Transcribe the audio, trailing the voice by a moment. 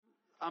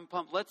I'm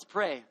pumped. Let's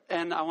pray.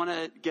 And I want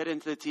to get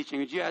into the teaching.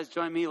 Would you guys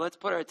join me? Let's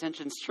put our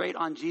attention straight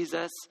on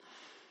Jesus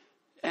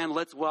and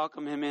let's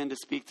welcome him in to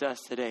speak to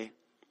us today.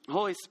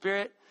 Holy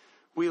Spirit,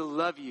 we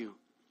love you.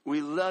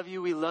 We love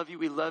you. We love you.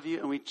 We love you.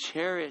 And we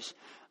cherish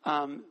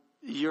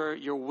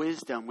your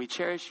wisdom. We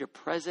cherish your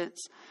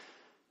presence.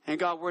 And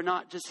God, we're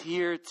not just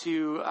here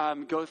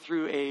to go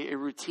through a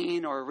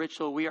routine or a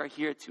ritual. We are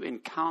here to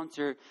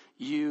encounter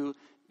you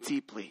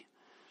deeply.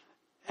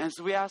 And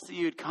so we ask that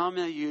you'd come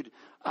and you'd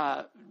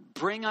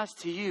bring us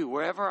to you.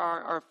 Wherever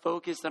our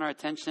focus and our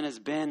attention has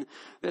been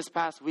this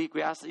past week,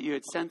 we ask that you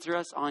would center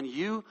us on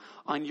you,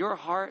 on your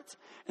heart,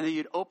 and that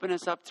you'd open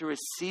us up to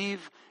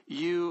receive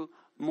you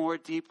more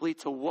deeply,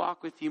 to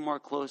walk with you more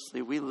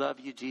closely. We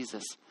love you,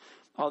 Jesus.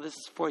 All this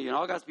is for you. And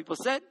all God's people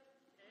said,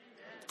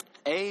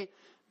 Amen.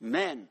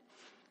 Amen.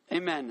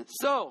 Amen.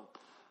 So,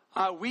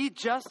 we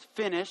just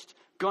finished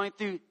going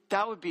through,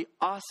 that would be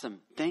awesome.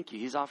 Thank you.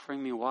 He's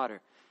offering me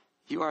water.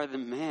 You are the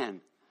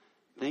man.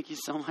 Thank you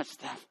so much,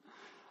 Steph.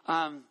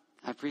 I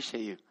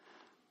appreciate you.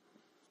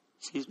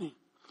 Excuse me.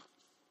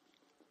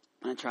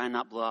 I'm going to try and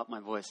not blow out my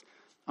voice.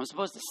 I'm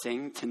supposed to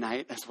sing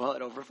tonight as well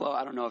at Overflow.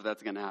 I don't know if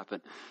that's going to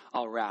happen.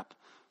 I'll rap.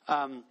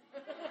 Got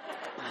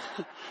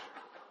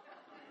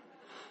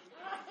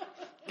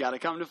to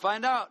come to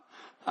find out.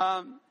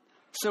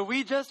 So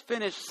we just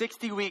finished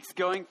 60 weeks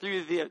going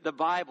through the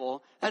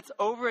Bible. That's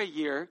over a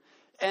year.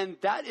 And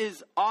that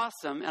is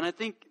awesome. And I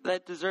think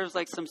that deserves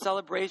like some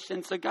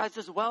celebration. So guys,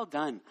 just well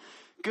done.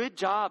 Good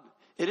job.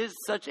 It is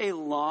such a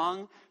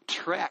long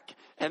trek.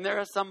 And there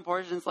are some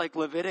portions like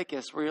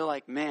Leviticus where you're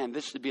like, man,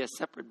 this should be a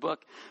separate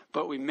book.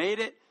 But we made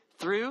it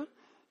through.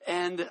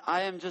 And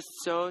I am just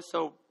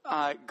so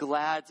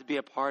glad to be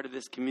a part of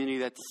this community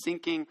that's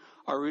sinking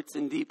our roots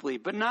in deeply.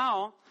 But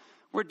now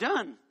we're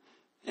done.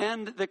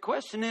 And the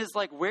question is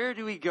like, where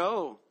do we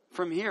go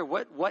from here?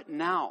 What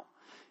now?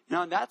 You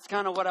know, and that's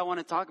kind of what I want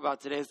to talk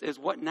about today is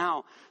what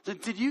now? So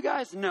did you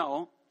guys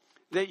know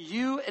that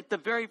you, at the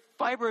very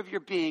fiber of your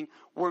being,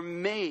 were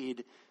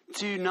made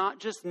to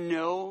not just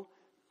know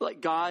like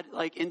God,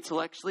 like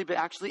intellectually, but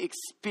actually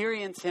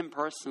experience him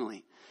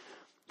personally?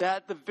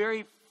 That the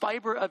very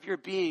fiber of your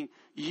being,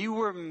 you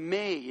were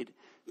made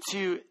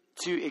to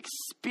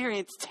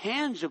experience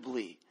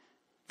tangibly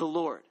the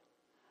Lord.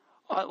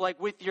 Like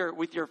with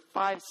your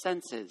five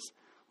senses.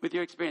 With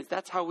your experience.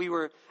 That's how we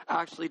were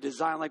actually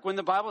designed. Like when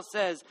the Bible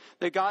says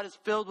that God is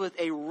filled with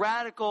a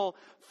radical,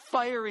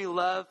 fiery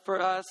love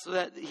for us, so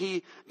that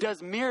he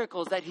does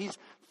miracles, that he's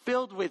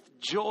filled with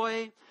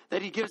joy,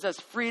 that he gives us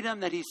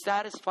freedom, that he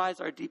satisfies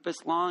our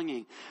deepest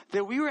longing.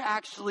 That we were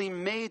actually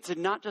made to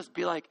not just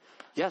be like,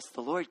 yes,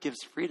 the Lord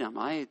gives freedom.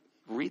 I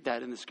read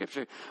that in the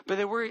scripture. But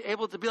that we're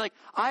able to be like,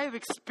 I have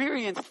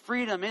experienced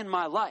freedom in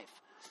my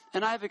life.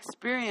 And I've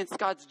experienced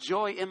God's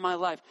joy in my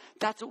life.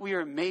 That's what we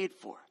are made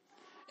for.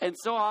 And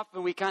so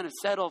often we kind of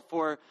settle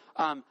for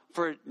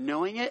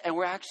knowing it, and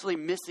we're actually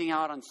missing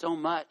out on so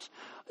much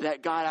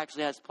that God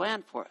actually has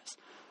planned for us.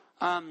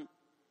 And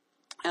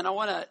I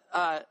want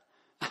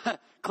to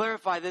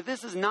clarify that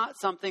this is not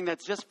something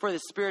that's just for the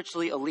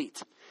spiritually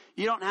elite.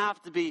 You don't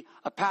have to be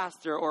a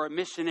pastor or a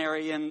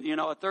missionary in,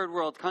 a third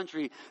world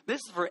country. This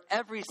is for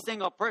every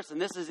single person.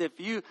 This is if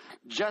you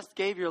just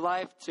gave your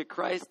life to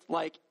Christ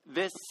like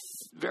this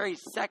very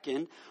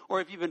second,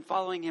 or if you've been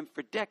following him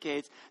for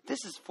decades,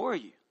 this is for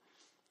you.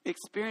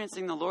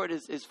 Experiencing the Lord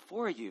is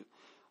for you.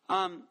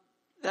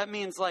 That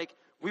means like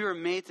we were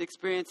made to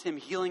experience him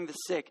healing the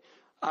sick,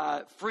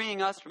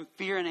 freeing us from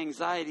fear and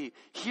anxiety,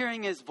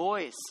 hearing his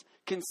voice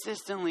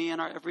consistently in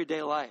our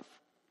everyday life.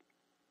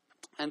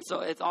 And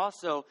so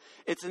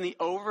it's in the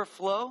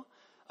overflow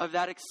of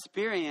that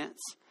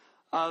experience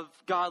of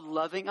God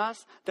loving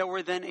us that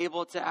we're then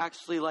able to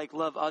actually like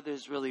love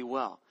others really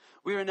well.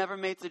 We were never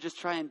made to just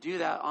try and do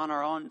that on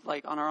our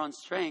own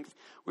strength.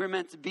 We were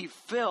meant to be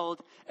filled,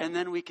 and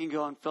then we can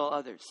go and fill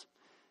others.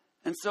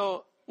 And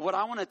so what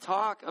I want to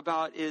talk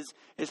about is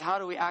how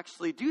do we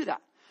actually do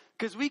that?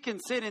 Because we can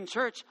sit in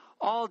church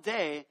all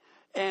day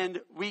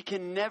and we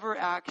can never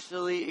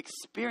actually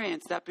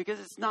experience that because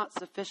it's not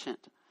sufficient.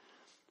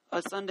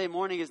 A Sunday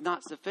morning is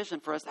not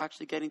sufficient for us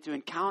actually getting to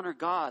encounter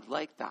God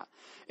like that.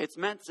 It's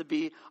meant to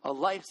be a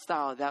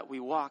lifestyle that we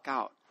walk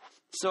out.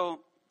 So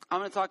I'm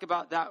going to talk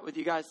about that with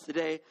you guys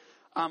today.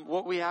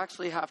 What we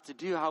actually have to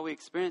do, how we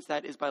experience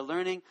that, is by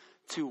learning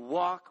to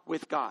walk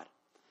with God.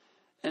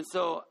 And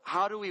so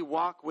how do we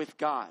walk with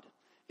God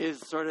is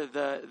sort of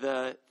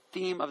the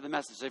theme of the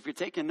message. So if you're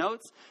taking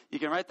notes, you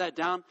can write that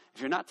down.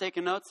 If you're not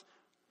taking notes,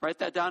 write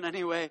that down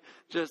anyway.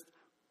 Just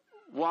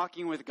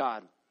walking with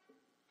God.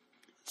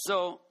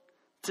 So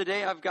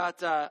today I've got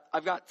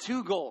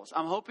two goals.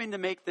 I'm hoping to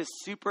make this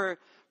super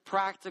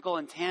practical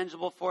and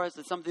tangible for us.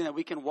 It's something that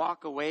we can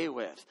walk away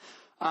with.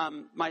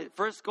 My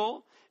first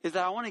goal is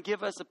that I want to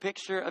give us a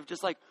picture of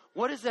just like,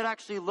 what does it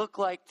actually look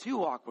like to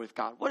walk with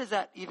God? What does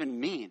that even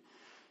mean?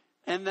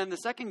 And then the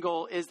second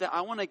goal is that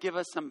I want to give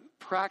us some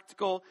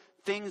practical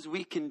things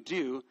we can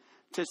do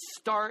to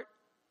start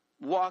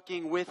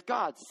walking with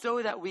God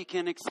so that we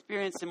can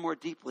experience him more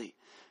deeply.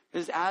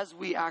 Because as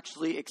we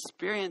actually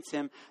experience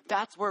him,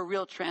 that's where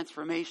real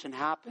transformation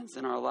happens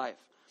in our life.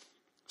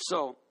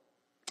 So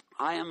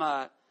I'm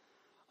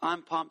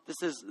pumped.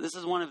 This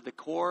is one of the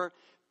core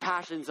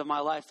passions of my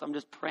life. So I'm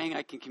just praying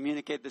I can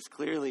communicate this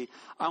clearly.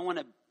 I want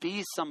to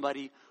be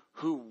somebody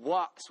who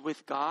walks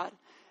with God.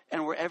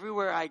 And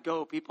everywhere I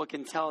go, people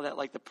can tell that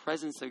like the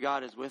presence of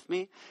God is with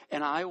me.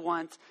 And I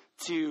want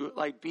to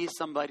like be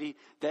somebody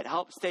that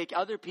helps take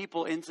other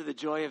people into the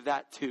joy of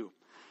that too.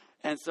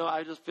 And so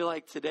I just feel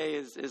like today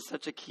is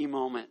such a key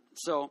moment.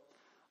 So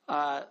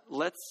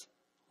let's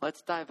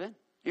dive in.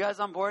 You guys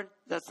on board?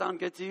 Does that sound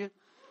good to you?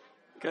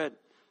 Good.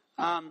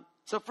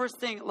 So first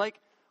thing, like,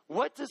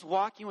 what does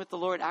walking with the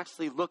Lord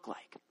actually look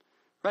like?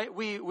 Right?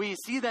 We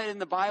see that in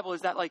the Bible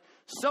is that like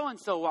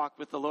so-and-so walked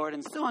with the Lord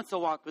and so-and-so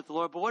walked with the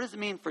Lord. But what does it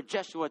mean for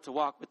Jeshua to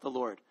walk with the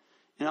Lord?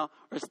 You know,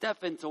 or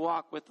Stephen to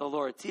walk with the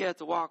Lord, Tia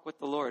to walk with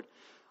the Lord.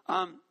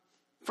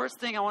 First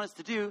thing I want us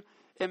to do,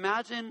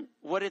 imagine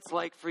what it's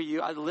like for you.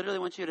 I literally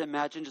want you to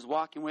imagine just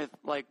walking with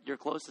like your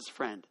closest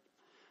friend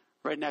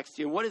right next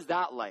to you. What is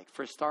that like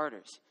for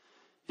starters?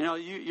 You know,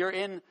 you're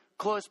in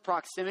close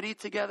proximity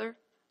together.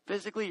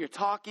 Physically, you're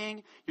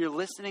talking, you're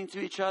listening to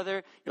each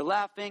other, you're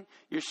laughing,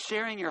 you're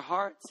sharing your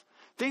hearts.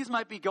 Things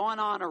might be going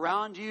on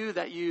around you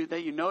that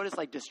you notice,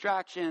 like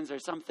distractions or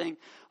something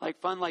like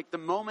fun, like the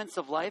moments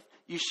of life,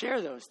 you share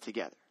those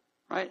together,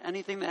 right?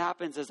 Anything that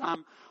happens as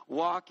I'm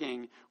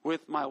walking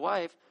with my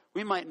wife,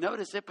 we might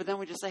notice it, but then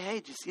we just say, hey,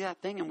 did you see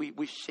that thing? And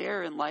we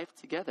share in life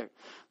together.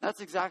 That's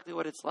exactly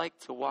what it's like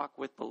to walk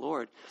with the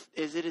Lord.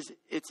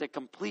 It's a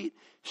complete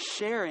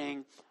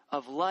sharing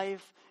of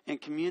life and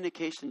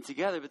communication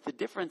together. But the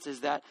difference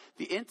is that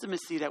the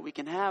intimacy that we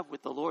can have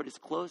with the Lord is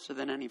closer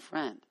than any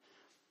friend.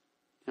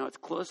 You know, it's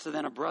closer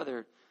than a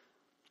brother,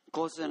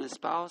 closer than a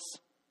spouse.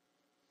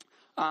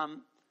 I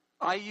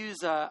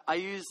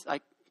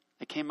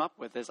came up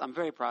with this. I'm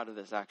very proud of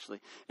this, actually.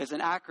 It's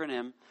an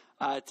acronym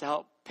to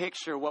help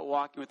picture what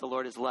walking with the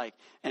Lord is like.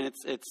 And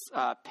it's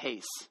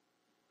PACE.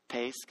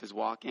 PACE, because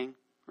walking,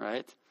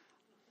 right?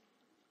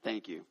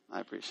 Thank you.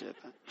 I appreciate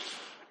that.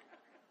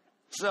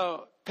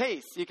 So,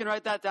 PACE, you can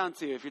write that down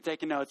too if you're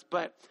taking notes.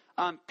 But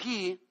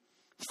P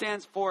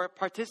stands for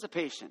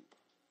participation.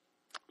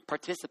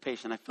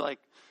 Participation. I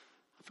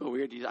feel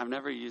weird. I've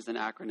never used an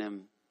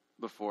acronym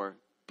before,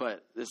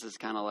 but this is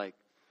kind of like,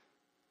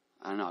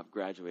 I don't know, I've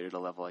graduated a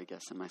level, I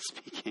guess, in my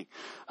speaking.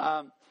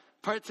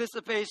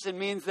 Participation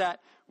means that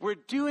we're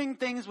doing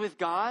things with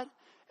God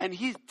and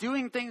he's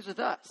doing things with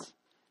us.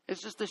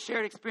 It's just a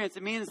shared experience.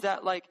 It means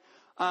that like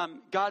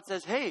God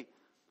says, hey,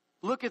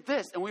 look at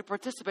this. And we're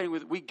participating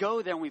with it. We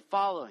go there and we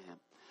follow him.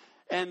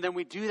 And then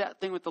we do that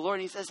thing with the Lord.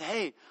 And he says,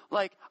 hey,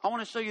 like, I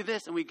want to show you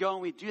this. And we go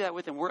and we do that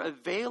with him. We're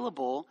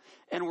available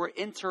and we're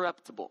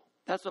interruptible.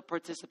 That's what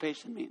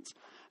participation means.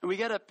 And we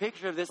get a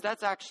picture of this.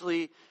 That's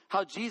actually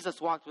how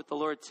Jesus walked with the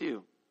Lord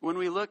too. When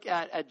we look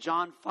at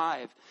John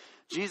 5,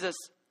 Jesus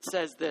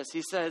says this.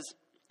 He says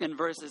in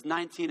verses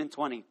 19 and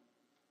 20.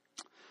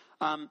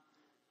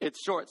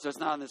 It's short, so it's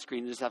not on the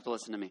screen. You just have to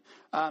listen to me.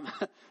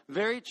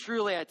 Very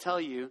truly, I tell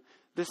you,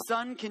 the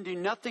Son can do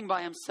nothing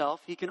by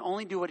himself. He can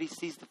only do what he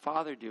sees the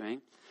Father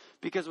doing.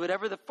 Because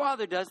whatever the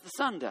Father does, the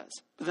Son does.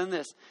 But then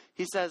this,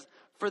 he says,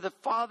 for the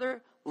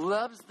Father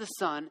loves the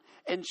Son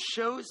and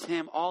shows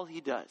him all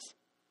he does.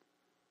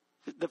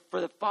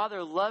 For the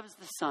Father loves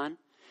the Son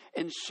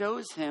and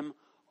shows him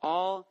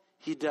all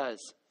he does.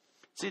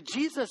 So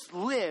Jesus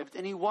lived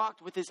and he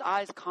walked with his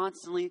eyes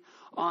constantly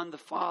on the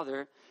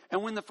Father.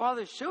 And when the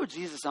Father showed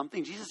Jesus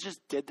something, Jesus just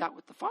did that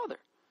with the Father.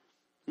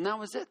 And that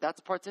was it. That's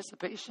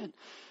participation.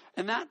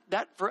 And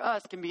that for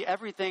us can be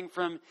everything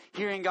from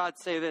hearing God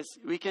say this.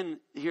 We can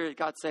hear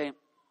God say,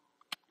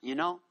 you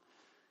know,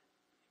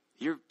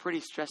 you're pretty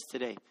stressed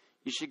today.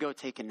 You should go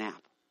take a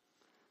nap.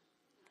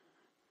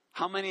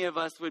 How many of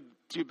us would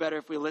do better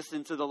if we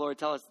listened to the Lord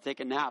tell us to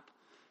take a nap,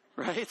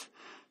 right?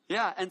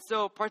 Yeah, and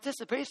so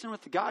participation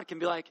with God can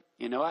be like,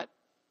 you know what?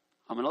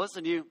 I'm going to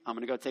listen to you. I'm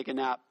going to go take a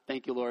nap.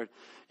 Thank you, Lord.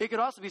 It could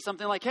also be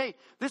something like, hey,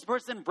 this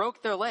person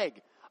broke their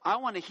leg. I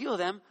want to heal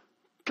them.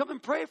 Come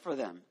and pray for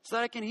them so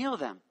that I can heal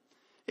them.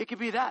 It could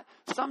be that.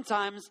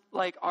 Sometimes,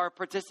 like, our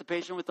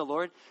participation with the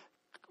Lord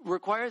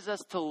requires us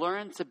to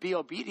learn to be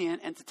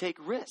obedient and to take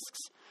risks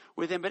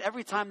with him. But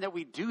every time that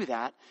we do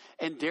that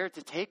and dare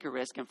to take a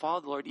risk and follow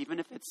the Lord, even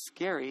if it's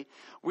scary,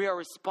 we are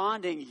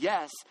responding,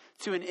 yes,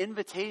 to an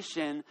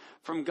invitation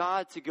from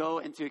God to go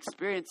and to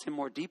experience him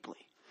more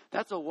deeply.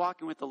 That's what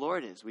walking with the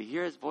Lord is. We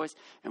hear his voice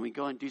and we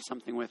go and do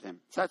something with him.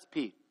 So that's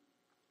P.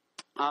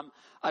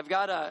 I've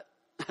got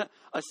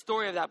a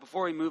story of that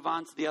before we move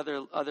on to the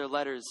other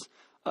letters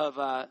of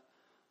a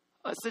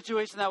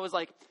situation that was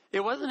like,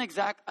 it wasn't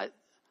exact.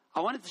 I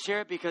wanted to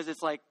share it because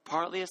it's like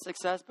partly a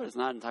success, but it's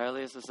not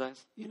entirely a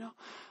success, you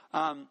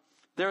know.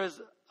 There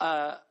was,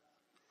 I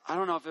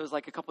don't know if it was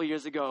like a couple of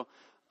years ago,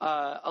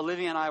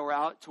 Olivia and I were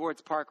out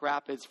towards Park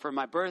Rapids for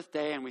my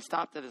birthday, and we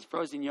stopped at this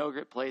frozen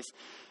yogurt place.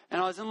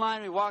 And I was in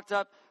line, we walked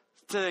up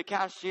to the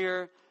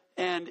cashier,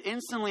 and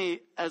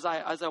instantly, as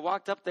I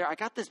walked up there, I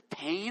got this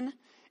pain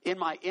in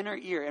my inner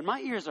ear, and my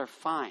ears are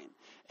fine.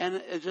 And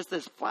it's just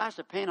this flash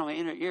of pain on my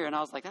inner ear. And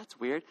I was like, that's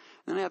weird.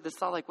 And then I have this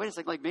thought like, wait a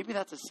second, like maybe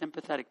that's a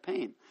sympathetic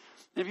pain.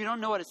 And if you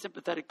don't know what a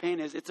sympathetic pain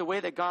is, it's a way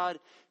that God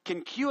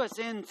can cue us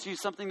into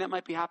something that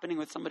might be happening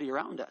with somebody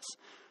around us.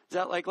 Is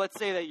that like, let's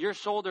say that your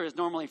shoulder is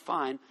normally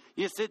fine.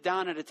 You sit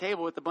down at a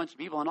table with a bunch of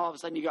people and all of a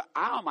sudden you go,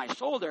 ow, my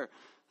shoulder.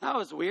 That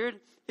was weird.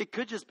 It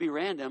could just be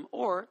random.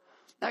 Or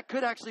that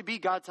could actually be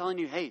God telling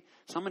you, hey,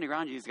 somebody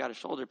around you has got a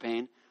shoulder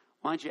pain.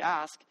 Why don't you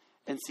ask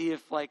and see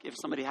if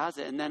somebody has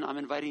it? And then I'm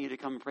inviting you to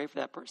come and pray for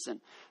that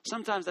person.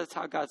 Sometimes that's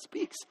how God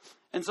speaks.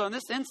 And so in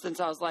this instance,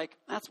 I was like,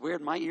 that's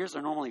weird. My ears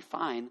are normally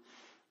fine.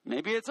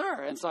 Maybe it's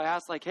her. And so I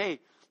asked like, hey,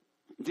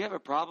 do you have a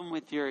problem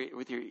with your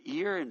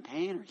ear and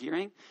pain or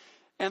hearing?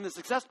 And the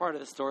success part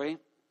of the story,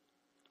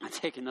 I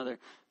take another,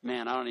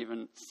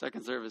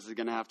 second service is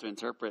going to have to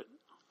interpret.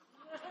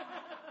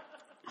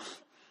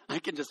 I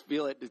can just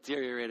feel it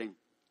deteriorating.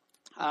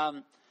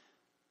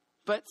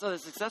 But so the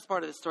success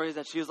part of the story is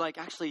that she was like,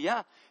 actually,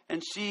 yeah.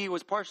 And she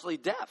was partially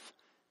deaf.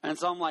 And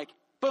so I'm like,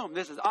 boom,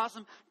 this is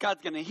awesome.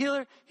 God's going to heal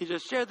her. He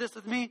just shared this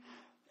with me.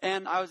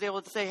 And I was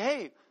able to say,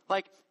 hey,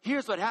 like,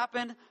 here's what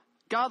happened.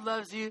 God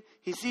loves you.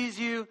 He sees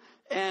you.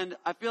 And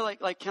I feel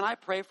like, can I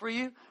pray for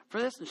you for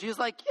this? And she was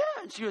like,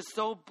 yeah. And she was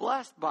so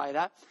blessed by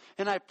that.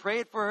 And I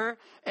prayed for her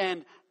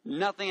and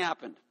nothing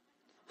happened.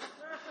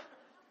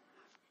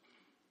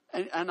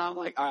 and I'm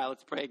like, all right,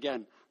 let's pray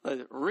again.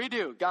 Let's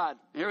redo. God,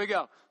 here we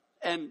go.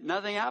 And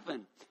nothing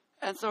happened.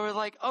 And so we're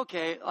like,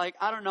 okay, like,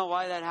 I don't know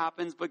why that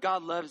happens, but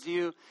God loves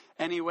you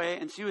anyway.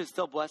 And she was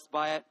still blessed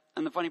by it.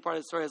 And the funny part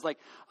of the story is like,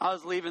 I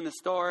was leaving the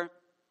store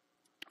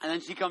and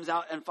then she comes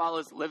out and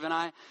follows Liv and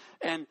I.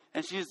 And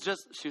she was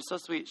so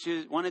sweet.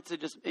 She wanted to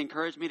just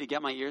encourage me to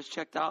get my ears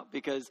checked out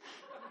because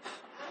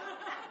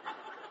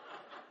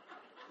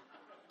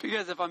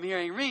if I'm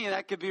hearing ringing,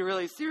 that could be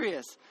really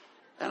serious.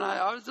 And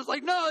I was just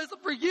like, no, this is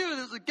for you.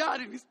 This is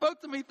God. And he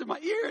spoke to me through my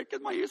ear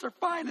because my ears are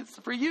fine. It's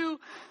for you.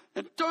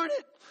 And darn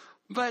it.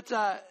 But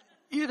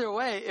either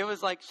way, it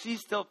was like she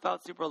still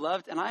felt super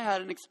loved. And I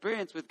had an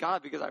experience with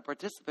God because I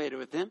participated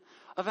with him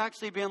of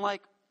actually being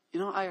like,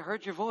 I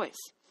heard your voice.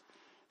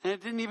 And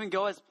it didn't even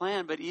go as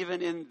planned. But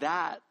even in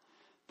that,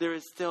 there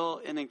is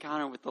still an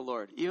encounter with the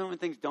Lord. Even when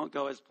things don't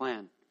go as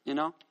planned,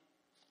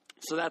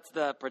 So that's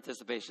the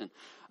participation.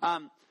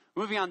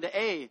 Moving on to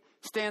A,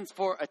 stands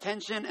for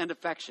attention and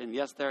affection.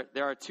 Yes, there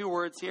are two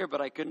words here,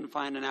 but I couldn't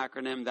find an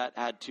acronym that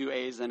had two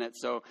A's in it,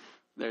 so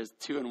there's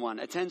two in one.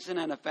 Attention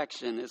and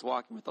affection is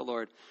walking with the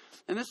Lord.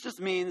 And this just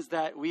means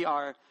that we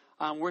are,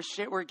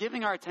 we're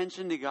giving our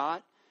attention to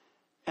God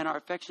and our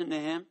affection to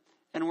him,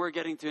 and we're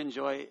getting to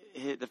enjoy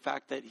the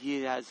fact that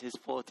he has his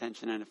full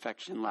attention and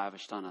affection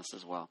lavished on us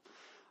as well.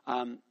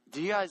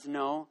 Do you guys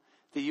know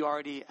that you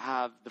already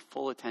have the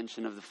full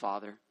attention of the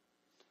Father?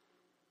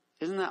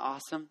 Isn't that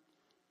awesome?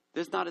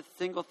 There's not a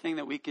single thing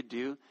that we could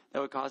do that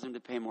would cause him to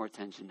pay more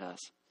attention to us.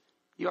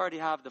 You already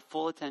have the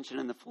full attention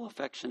and the full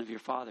affection of your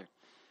Father.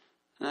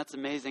 And that's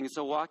amazing. And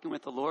so walking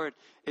with the Lord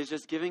is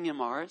just giving him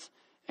ours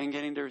and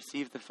getting to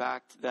receive the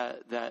fact that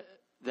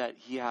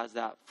he has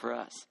that for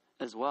us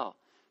as well.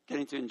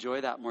 Getting to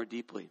enjoy that more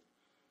deeply.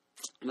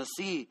 And the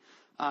C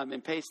in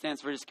PACE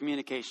stands for just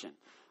communication.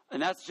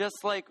 And that's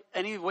just like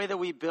any way that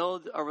we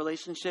build a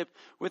relationship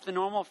with a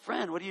normal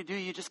friend. What do?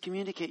 You just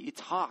communicate. You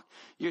talk.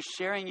 You're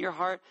sharing your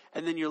heart,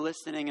 and then you're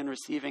listening and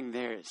receiving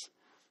theirs.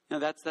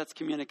 That's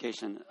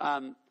communication.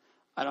 I'm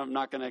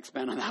not going to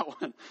expand on that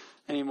one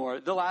anymore.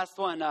 The last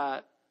one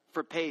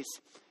for PACE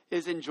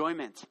is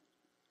enjoyment.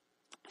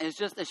 It's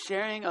just a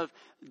sharing of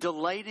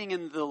delighting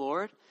in the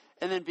Lord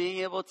and then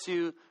being able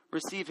to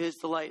receive his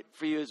delight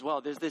for you as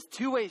well. There's this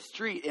two-way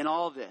street in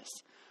all of this,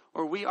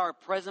 or we are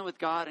present with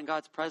God and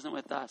God's present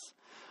with us.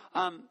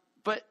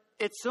 But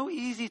it's so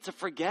easy to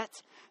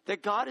forget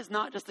that God is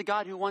not just a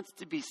God who wants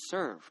to be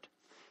served.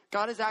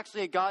 God is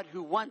actually a God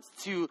who wants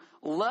to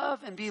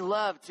love and be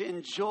loved, to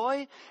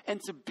enjoy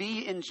and to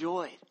be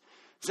enjoyed.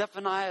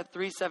 Zephaniah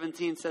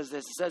 3:17 says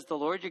this. It says, the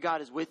Lord your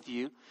God is with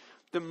you,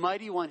 the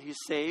mighty one who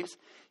saves.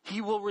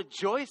 He will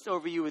rejoice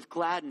over you with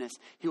gladness.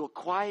 He will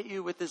quiet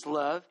you with his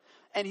love,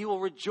 and he will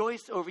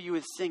rejoice over you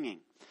with singing.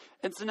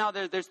 And so now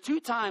there's two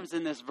times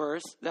in this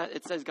verse that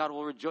it says God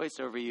will rejoice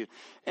over you.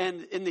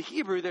 And in the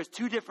Hebrew, there's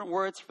two different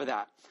words for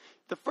that.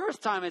 The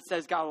first time it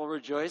says God will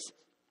rejoice,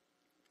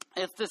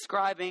 it's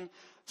describing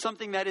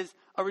something that is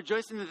a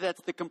rejoicing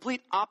that's the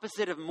complete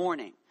opposite of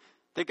mourning.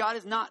 That God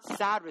is not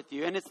sad with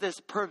you. And it's this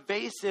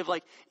pervasive,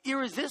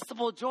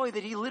 irresistible joy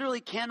that he literally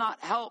cannot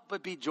help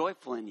but be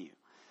joyful in you.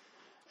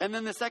 And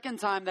then the second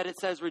time that it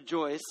says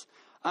rejoice,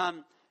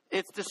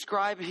 it's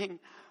describing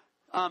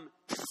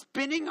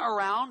spinning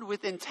around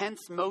with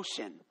intense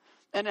motion.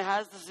 And it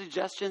has the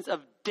suggestions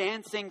of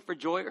dancing for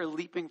joy or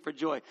leaping for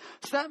joy.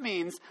 So that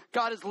means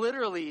God is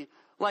literally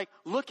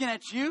looking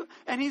at you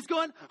and he's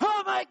going,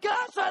 oh my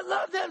gosh, I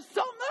love them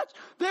so much.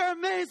 They're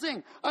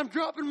amazing. I'm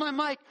dropping my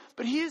mic.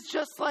 But he is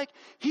just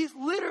he's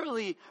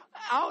literally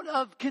out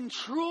of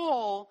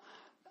control,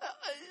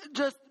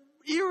 just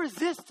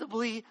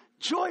irresistibly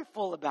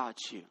joyful about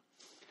you.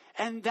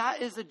 And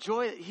that is a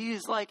joy that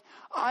he's like,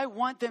 I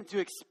want them to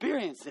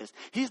experience this.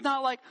 He's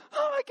not like,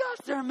 oh my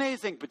gosh, they're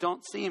amazing, but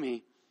don't see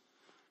me.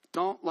 I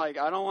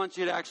don't want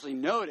you to actually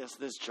notice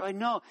this joy.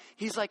 No,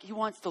 he's like, he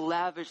wants to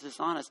lavish this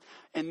on us.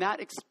 And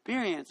that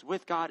experience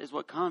with God is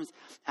what comes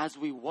as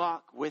we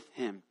walk with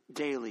him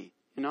daily,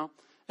 you know?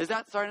 Is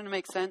that starting to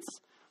make sense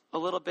a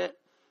little bit,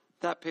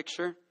 that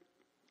picture?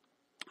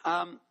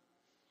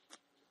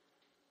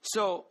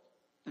 So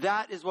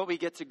that is what we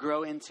get to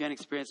grow into and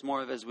experience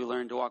more of as we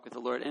learn to walk with the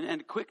Lord.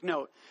 And quick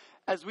note,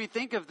 as we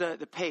think of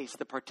the pace,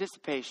 the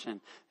participation,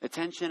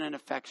 attention and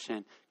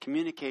affection,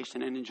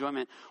 communication and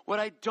enjoyment, what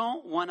I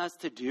don't want us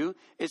to do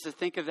is to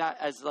think of that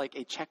as like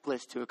a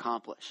checklist to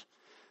accomplish.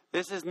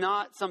 This is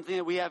not something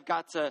that we have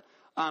got to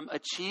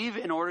achieve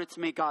in order to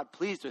make God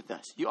pleased with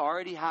us. You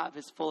already have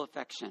his full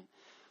affection.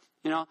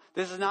 You know,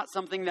 this is not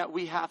something that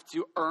we have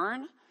to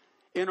earn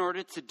in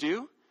order to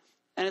do.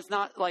 And it's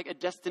not like a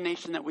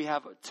destination that we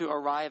have to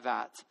arrive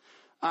at.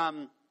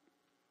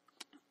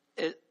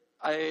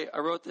 I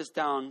wrote this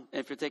down.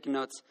 If you're taking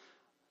notes,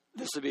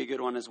 this would be a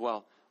good one as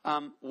well.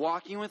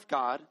 Walking with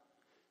God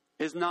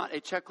is not a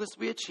checklist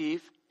we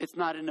achieve. It's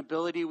not an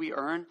ability we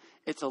earn.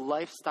 It's a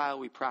lifestyle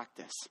we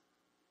practice.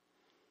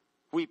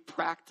 We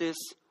practice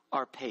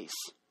our pace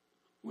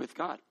with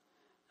God.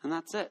 And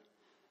that's it.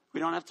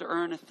 We don't have to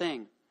earn a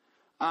thing.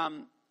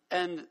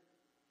 And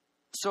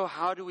so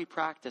how do we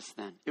practice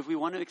then? If we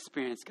want to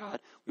experience God,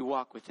 we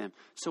walk with him.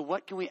 So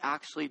what can we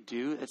actually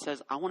do that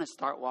says, I want to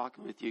start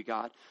walking with you,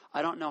 God?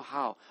 I don't know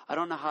how. I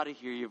don't know how to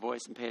hear your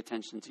voice and pay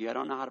attention to you. I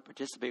don't know how to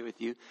participate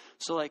with you.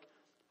 So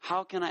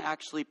how can I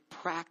actually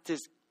practice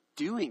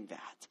doing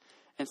that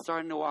and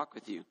starting to walk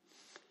with you?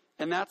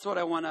 And that's what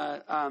I want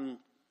to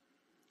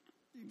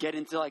get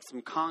into,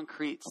 some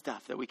concrete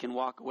stuff that we can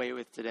walk away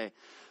with today.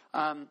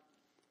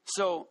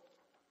 So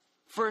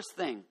first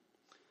thing,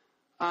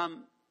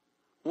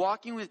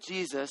 walking with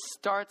Jesus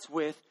starts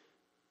with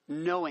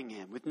knowing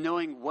him, with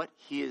knowing what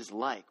he is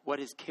like, what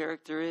his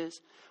character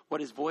is,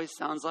 what his voice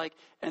sounds like,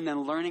 and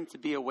then learning to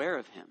be aware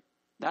of him.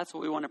 That's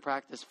what we want to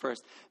practice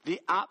first. The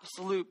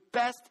absolute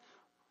best,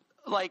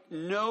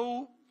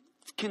 no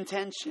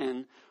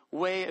contention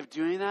way of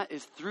doing that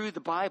is through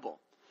the Bible.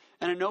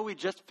 And I know we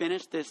just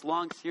finished this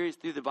long series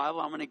through the Bible.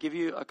 I'm going to give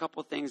you a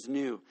couple things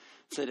new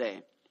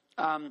today.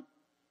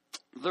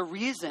 The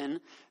reason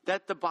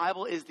that the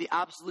Bible is the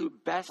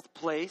absolute best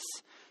place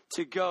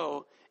to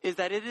go is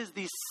that it is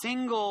the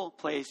single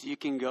place you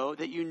can go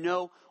that you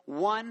know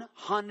 100%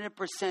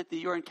 that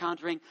you're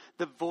encountering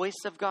the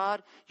voice of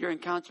God, you're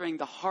encountering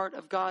the heart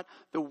of God,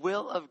 the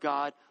will of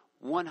God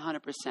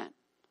 100%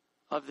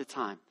 of the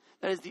time.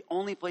 That is the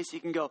only place you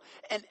can go.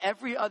 And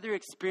every other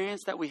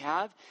experience that we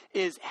have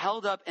is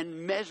held up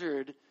and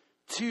measured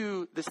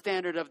to the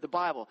standard of the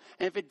Bible.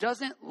 And if it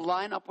doesn't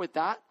line up with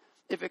that,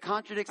 if it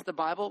contradicts the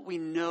Bible, we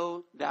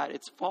know that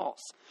it's false.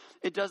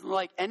 It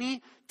doesn't,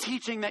 any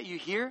teaching that you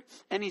hear,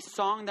 any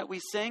song that we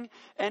sing,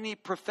 any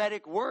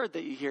prophetic word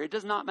that you hear, it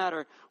does not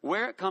matter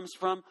where it comes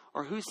from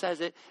or who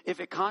says it. If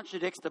it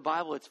contradicts the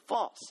Bible, it's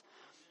false.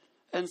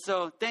 And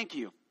so, thank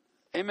you.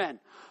 Amen.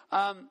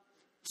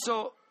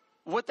 So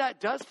what that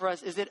does for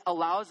us is it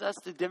allows us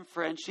to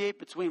differentiate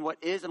between what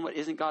is and what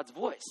isn't God's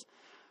voice.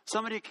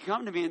 Somebody can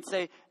come to me and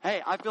say,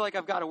 hey, I feel like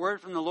I've got a word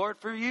from the Lord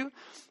for you.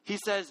 He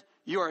says,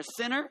 you are a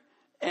sinner.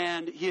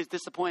 And he is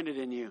disappointed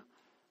in you.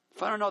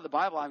 If I don't know the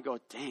Bible, I go,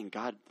 dang,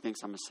 God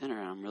thinks I'm a sinner,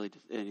 and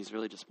he's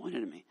really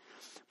disappointed in me.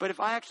 But if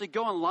I actually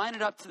go and line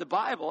it up to the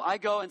Bible, I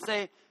go and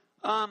say,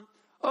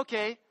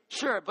 okay,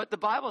 sure, but the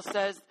Bible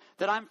says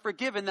that I'm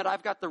forgiven, that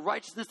I've got the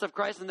righteousness of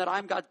Christ, and that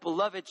I'm God's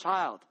beloved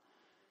child.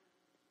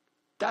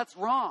 That's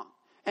wrong.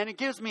 And it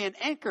gives me an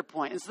anchor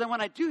point. And so then when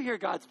I do hear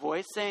God's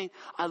voice saying,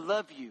 I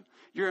love you,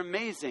 you're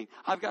amazing,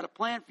 I've got a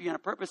plan for you and a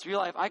purpose for your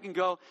life, I can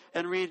go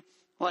and read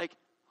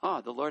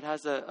the Lord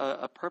has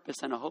a purpose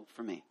and a hope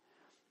for me.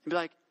 And be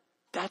like,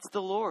 that's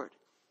the Lord.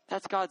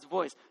 That's God's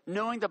voice.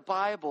 Knowing the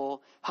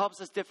Bible helps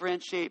us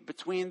differentiate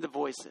between the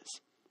voices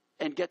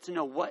and get to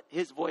know what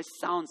his voice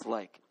sounds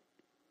like.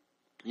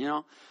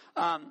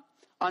 On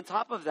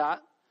top of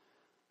that,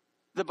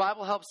 the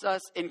Bible helps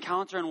us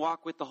encounter and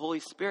walk with the Holy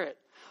Spirit.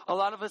 A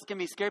lot of us can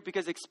be scared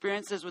because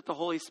experiences with the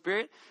Holy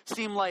Spirit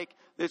seem like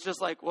it's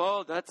just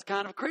whoa, that's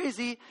kind of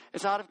crazy.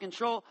 It's out of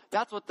control.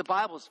 That's what the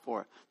Bible's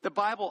for. The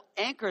Bible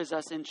anchors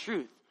us in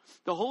truth.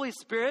 The Holy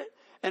Spirit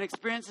and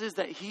experiences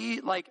that he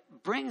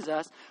brings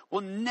us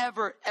will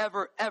never,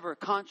 ever, ever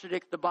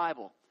contradict the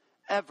Bible.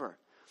 Ever.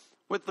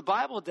 What the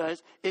Bible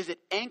does is it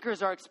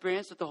anchors our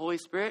experience with the Holy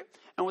Spirit.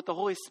 And what the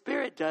Holy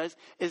Spirit does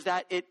is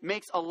that it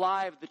makes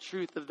alive the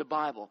truth of the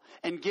Bible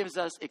and gives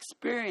us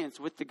experience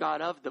with the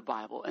God of the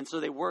Bible. And so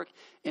they work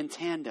in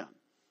tandem.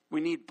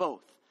 We need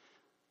both.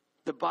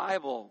 The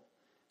Bible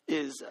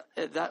is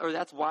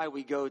that's why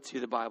we go to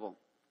the Bible.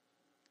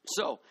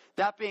 So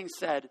that being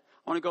said,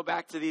 I want to go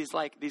back to these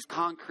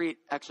concrete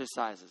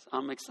exercises.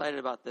 I'm excited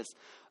about this.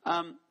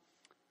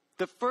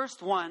 The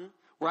first one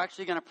we're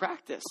actually going to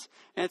practice,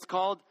 and it's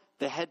called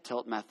the head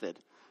tilt method.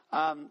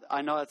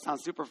 I know that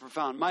sounds super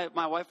profound.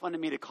 My wife wanted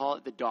me to call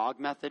it the dog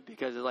method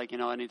because it's like,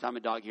 anytime a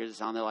dog hears a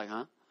sound, they're like,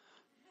 huh?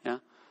 Yeah.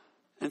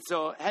 And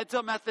so head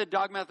tilt method,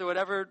 dog method,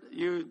 whatever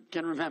you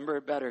can remember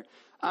better.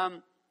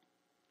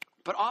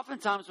 But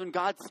oftentimes when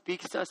God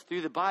speaks to us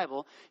through the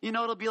Bible,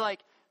 it'll be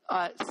like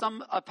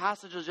a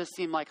passage will just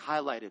seem like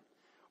highlighted.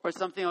 Or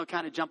something will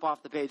kind of jump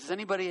off the page. Has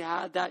anybody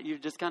had that?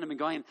 You've just kind of been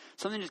going,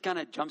 something just kind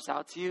of jumps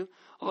out to you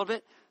a little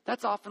bit?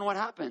 That's often what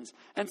happens.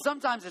 And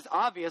sometimes it's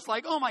obvious,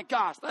 like, oh my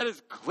gosh, that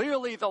is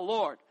clearly the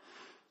Lord.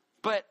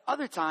 But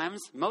other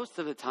times, most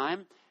of the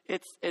time,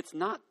 it's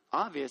not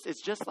obvious.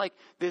 It's just like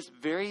this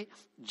very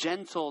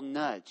gentle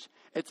nudge.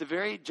 It's a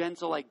very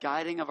gentle, like,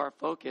 guiding of our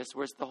focus,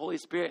 where it's the Holy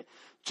Spirit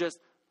just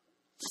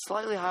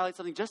slightly highlights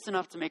something just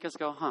enough to make us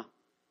go, huh,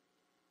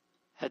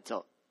 head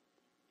tilt,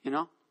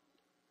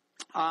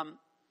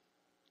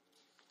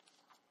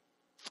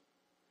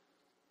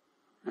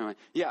 Anyway,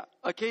 yeah,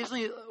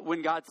 occasionally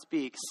when God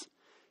speaks,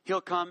 he'll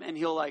come and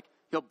he'll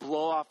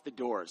blow off the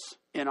doors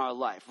in our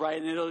life,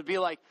 right? And it'll be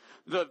like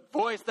the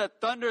voice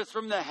that thunders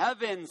from the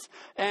heavens,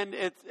 and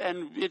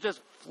it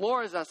just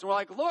floors us. And we're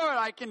like, Lord,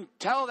 I can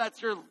tell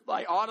that's your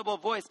audible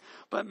voice.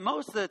 But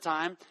most of the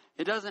time,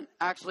 it doesn't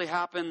actually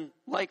happen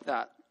like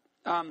that.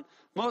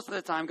 Most of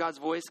the time, God's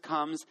voice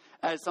comes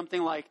as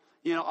something like,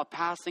 a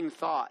passing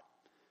thought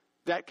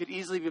that could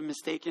easily be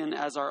mistaken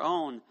as our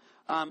own.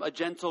 A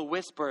gentle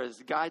whisper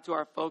as a guide to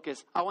our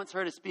focus. I once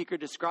heard a speaker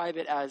describe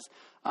it as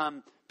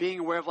being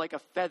aware of like a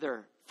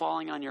feather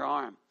falling on your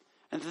arm.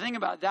 And the thing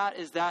about that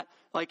is that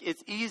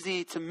it's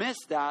easy to miss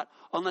that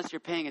unless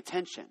you're paying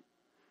attention,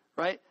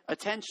 right?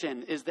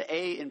 Attention is the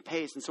A in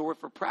pace. And so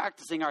if we're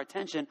practicing our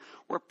attention,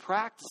 we're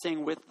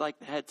practicing with the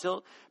head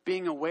tilt,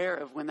 being aware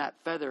of when that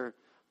feather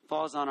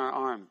falls on our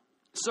arm.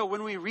 So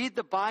when we read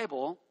the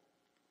Bible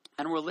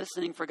and we're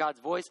listening for God's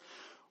voice,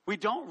 we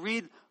don't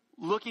read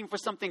looking for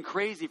something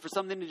crazy, for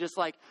something to just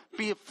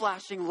be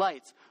flashing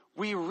lights.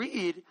 We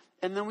read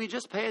and then we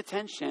just pay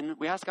attention.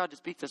 We ask God to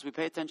speak to us. We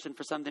pay attention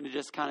for something to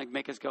just kind of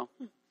make us go,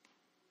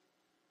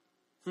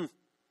 And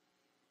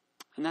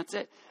that's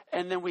it.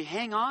 And then we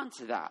hang on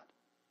to that.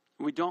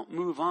 We don't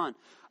move on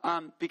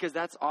because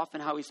that's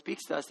often how he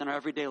speaks to us in our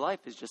everyday life,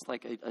 is just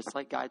like a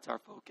slight guide to our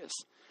focus.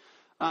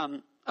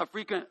 A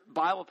frequent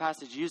Bible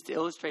passage used to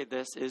illustrate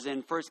this is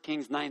in 1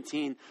 Kings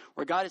 19,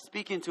 where God is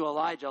speaking to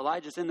Elijah.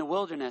 Elijah's in the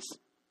wilderness.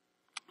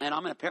 And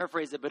I'm going to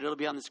paraphrase it, but it'll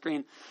be on the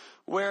screen,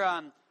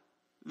 where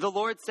the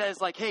Lord says,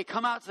 hey,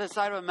 come out to the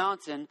side of a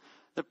mountain.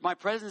 My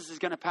presence is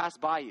going to pass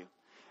by you.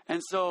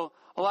 And so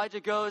Elijah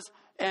goes,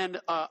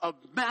 and a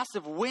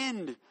massive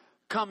wind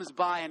comes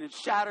by, and it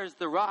shatters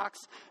the rocks.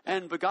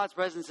 But God's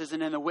presence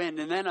isn't in the wind.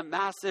 And then a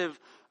massive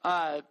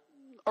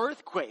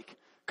earthquake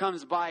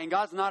comes by, and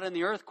God's not in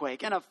the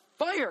earthquake. And a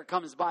fire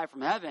comes by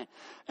from heaven,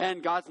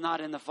 and God's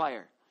not in the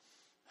fire.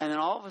 And then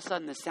all of a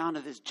sudden, the sound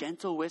of this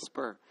gentle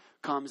whisper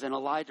comes, and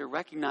Elijah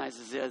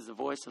recognizes it as the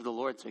voice of the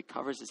Lord. So he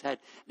covers his head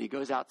and he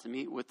goes out to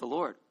meet with the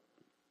Lord.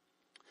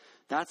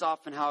 That's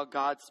often how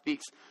God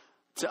speaks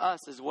to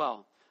us as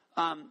well.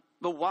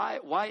 But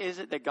why is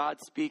it that God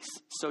speaks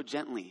so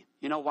gently?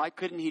 Why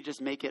couldn't he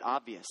just make it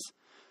obvious?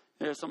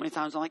 There's so many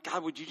times I'm like,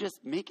 God, would you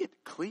just make it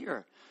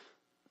clear?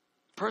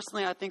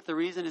 Personally, I think the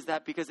reason is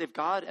that because if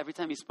God, every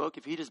time he spoke,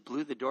 if he just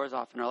blew the doors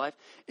off in our life,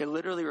 it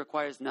literally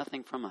requires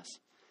nothing from us.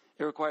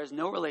 It requires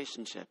no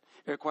relationship.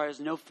 It requires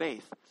no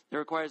faith. It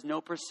requires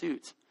no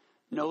pursuit,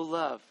 no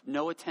love,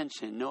 no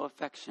attention, no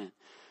affection.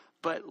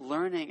 But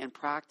learning and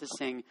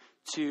practicing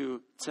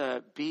to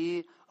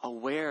be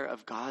aware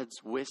of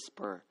God's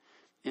whisper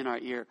in our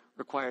ear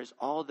requires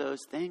all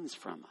those things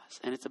from us.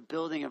 And it's a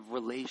building of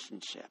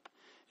relationship.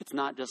 It's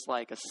not just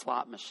like a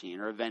slot machine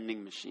or a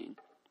vending machine,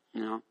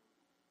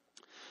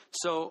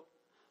 So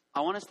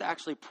I want us to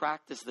actually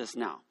practice this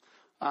now.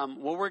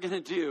 What we're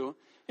going to do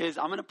is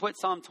I'm going to put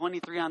Psalm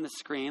 23 on the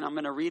screen. I'm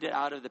going to read it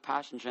out of the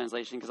Passion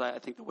Translation because I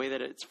think the way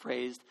that it's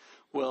phrased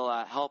will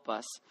help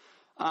us.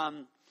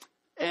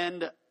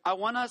 And I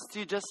want us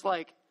to just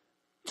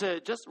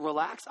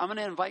relax. I'm going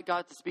to invite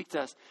God to speak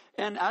to us.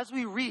 And as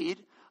we read,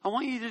 I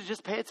want you to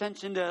just pay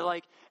attention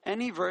to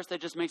any verse that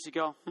just makes you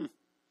go,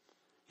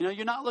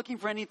 you're not looking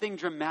for anything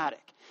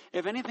dramatic.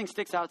 If anything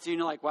sticks out to you,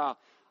 you're like, wow,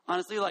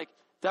 honestly,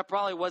 that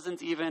probably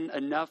wasn't even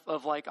enough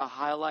of a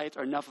highlight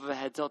or enough of a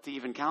head tilt to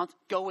even count.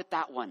 Go with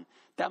that one.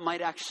 That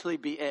might actually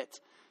be it,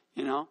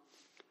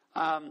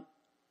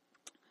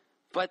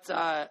 But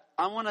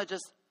I'm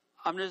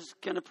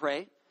just going to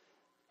pray,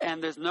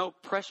 and there's no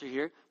pressure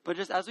here. But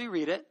just as we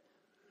read it,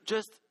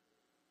 just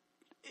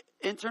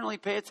internally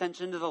pay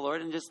attention to the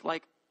Lord and just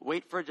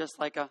wait for just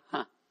a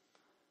huh.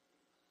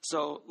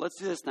 So let's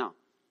do this now.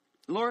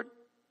 Lord,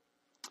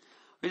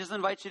 we just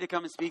invite you to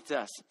come and speak to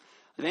us.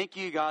 Thank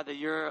you, God, that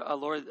you're a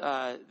Lord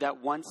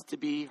that wants to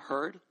be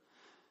heard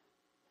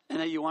and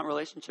that you want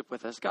relationship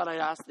with us. God, I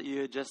ask that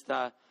you just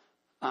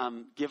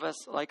give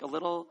us a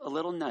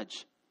little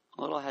nudge,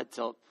 a little head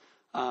tilt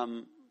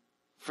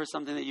for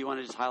something that you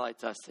want to just highlight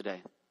to us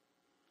today.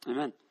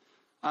 Amen.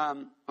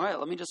 All right,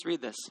 let me just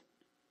read this.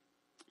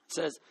 It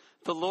says,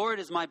 "The Lord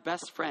is my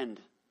best friend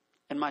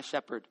and my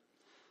shepherd.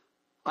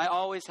 I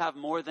always have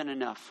more than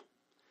enough.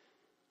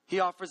 He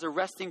offers a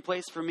resting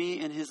place for me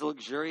in his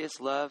luxurious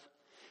love.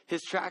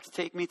 His tracks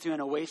take me to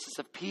an oasis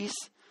of peace,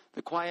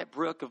 the quiet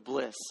brook of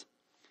bliss.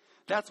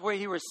 That's where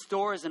he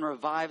restores and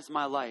revives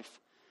my life.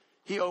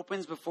 He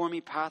opens before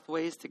me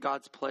pathways to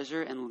God's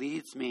pleasure and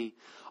leads me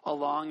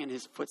along in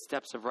his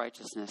footsteps of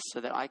righteousness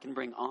so that I can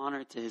bring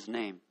honor to his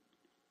name.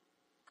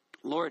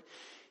 Lord,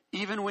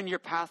 even when your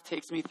path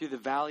takes me through the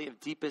valley of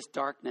deepest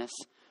darkness,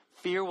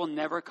 fear will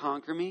never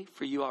conquer me,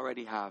 for you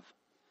already have.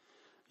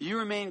 You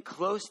remain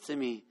close to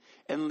me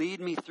and lead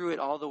me through it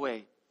all the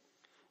way.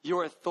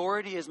 Your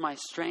authority is my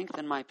strength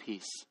and my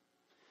peace.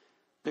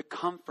 The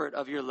comfort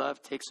of your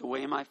love takes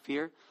away my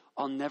fear.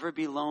 I'll never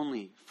be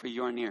lonely, for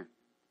you're near.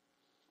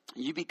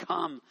 You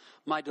become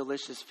my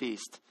delicious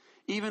feast,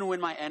 even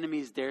when my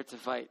enemies dare to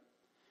fight.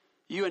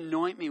 You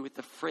anoint me with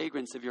the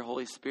fragrance of your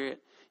Holy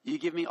Spirit. You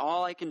give me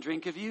all I can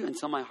drink of you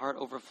until my heart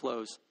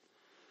overflows.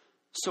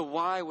 So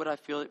why would I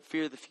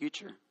fear the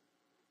future?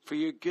 For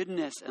your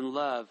goodness and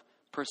love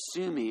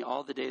pursue me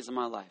all the days of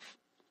my life.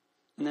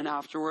 And then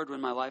afterward,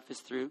 when my life is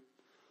through,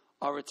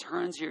 I'll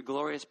return to your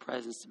glorious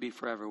presence to be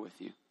forever with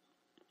you.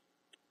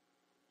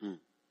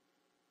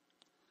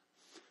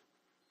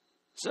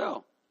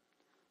 So,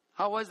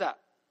 how was that?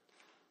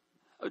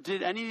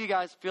 Did any of you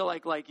guys feel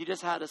like you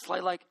just had a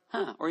slight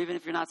or even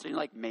if you're not saying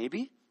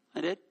maybe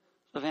I did?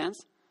 Show of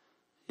hands?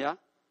 Yeah?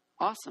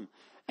 Awesome.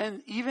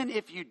 And even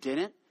if you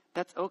didn't,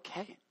 that's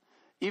okay.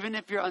 Even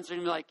if you're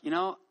uncertain,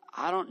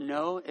 I don't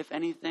know if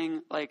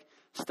anything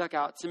stuck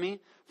out to me.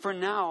 For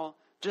now,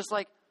 just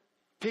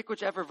pick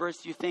whichever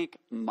verse you think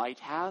might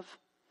have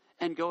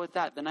and go with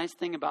that. The nice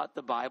thing about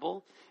the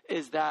Bible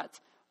is that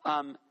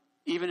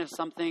even if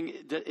something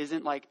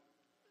isn't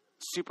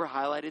super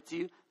highlighted to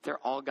you,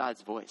 they're all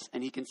God's voice,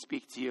 and he can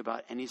speak to you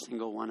about any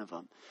single one of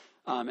them.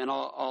 And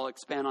I'll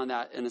expand on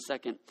that in a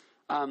second.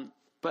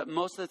 But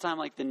most of the time,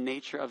 the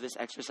nature of this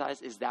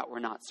exercise is that we're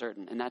not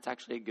certain, and that's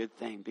actually a good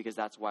thing because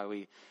that's why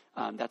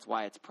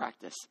it's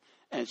practice,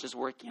 and it's just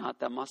working out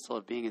that muscle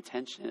of being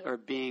attentive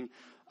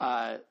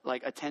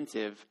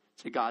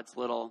to God's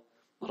little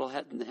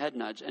head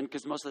nudge, and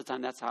because most of the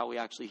time that's how we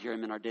actually hear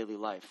him in our daily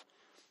life.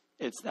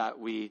 It's that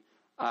we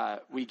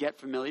get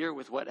familiar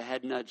with what a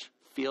head nudge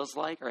feels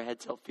like, or a head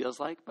tilt feels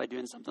like by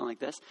doing something like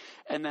this.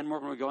 And then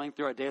when we're going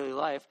through our daily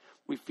life,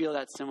 we feel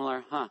that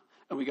similar, and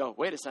we go,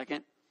 wait a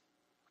second,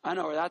 I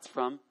know where that's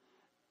from.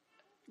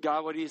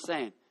 God, what are you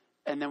saying?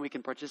 And then we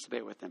can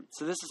participate with him.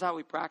 So this is how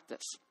we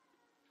practice.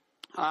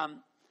 But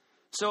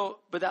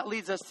that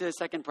leads us to a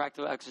second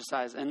practical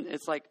exercise. And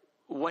it's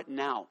what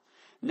now?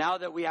 Now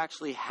that we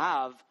actually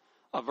have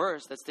a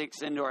verse that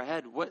sticks into our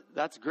head,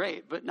 that's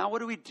great. But now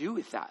what do we do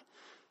with that?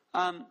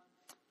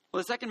 Well,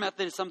 the second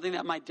method is something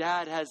that my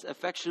dad has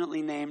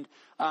affectionately named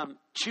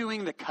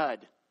chewing the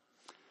cud.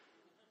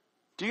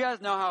 Do you guys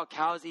know how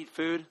cows eat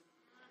food?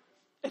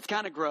 It's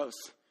kind of gross,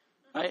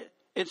 right?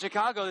 In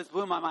Chicago, this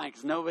blew my mind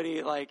because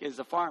nobody is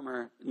a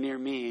farmer near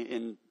me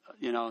in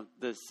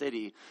the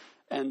city,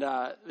 and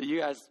you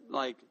guys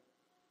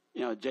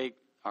Jake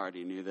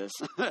already knew this,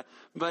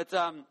 but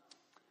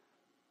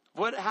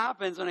what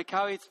happens when a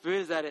cow eats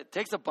food is that it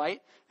takes a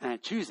bite and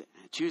it chews it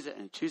and it chews it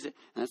and it chews it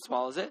and it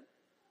swallows it.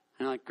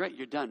 And you're great,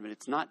 you're done, but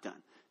it's not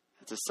done.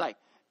 It's a psych.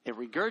 It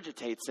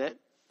regurgitates it,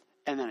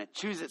 and then it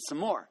chews it some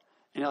more.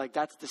 And you're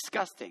that's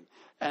disgusting.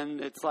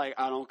 And it's I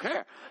don't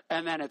care.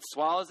 And then it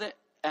swallows it,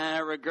 and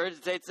it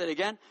regurgitates it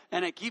again,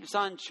 and it keeps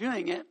on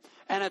chewing it.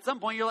 And at some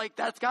point, you're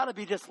that's got to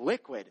be just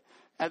liquid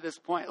at this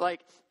point. I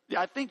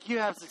think you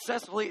have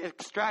successfully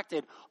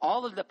extracted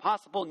all of the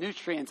possible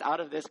nutrients out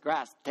of this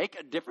grass. Take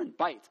a different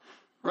bite,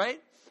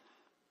 right?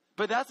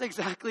 But that's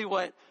exactly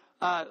what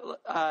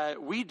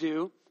we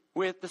do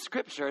with the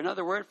scripture.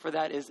 Another word for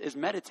that is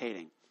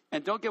meditating.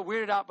 And don't get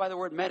weirded out by the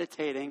word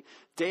meditating.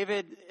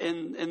 David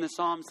in the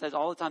Psalm says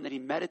all the time that he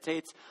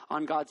meditates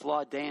on God's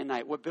law day and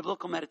night. What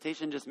biblical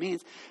meditation just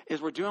means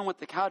is we're doing what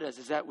the cow does,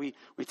 is that we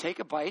take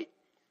a bite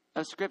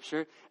of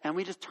scripture and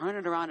we just turn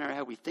it around in our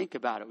head. We think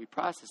about it. We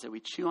process it. We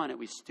chew on it.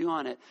 We stew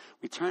on it.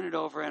 We turn it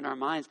over in our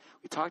minds.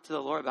 We talk to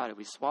the Lord about it.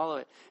 We swallow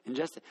it,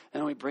 ingest it.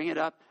 And then we bring it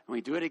up and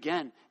we do it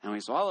again. And we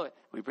swallow it.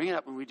 And we bring it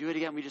up and we do it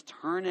again. We just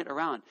turn it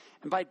around.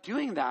 And by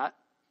doing that,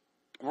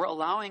 we're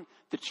allowing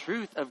the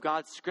truth of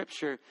God's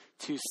scripture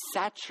to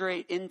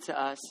saturate into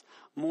us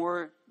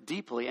more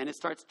deeply, and it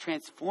starts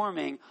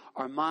transforming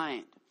our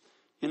mind.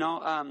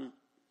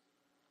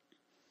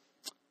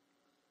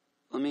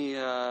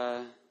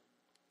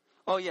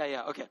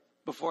 Okay.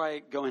 Before I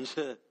go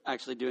into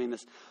actually doing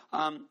this,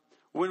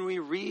 when we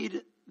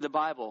read the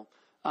Bible,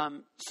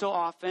 so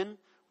often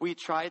we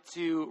try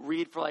to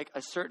read for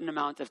a certain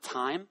amount of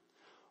time,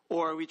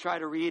 or we try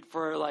to read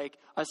for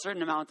a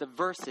certain amount of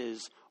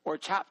verses or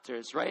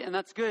chapters, right? And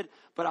that's good,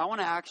 but I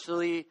want to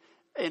actually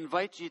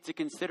invite you to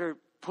consider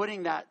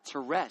putting that to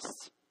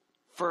rest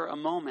for a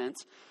moment,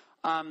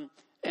 and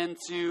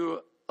to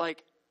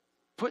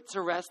put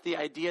to rest the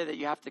idea that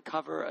you have to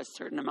cover a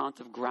certain amount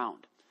of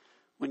ground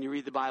when you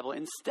read the Bible.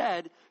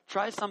 Instead,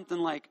 try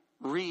something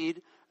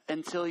read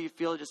until you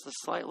feel just a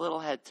slight little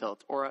head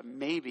tilt or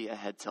maybe a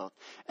head tilt.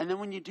 And then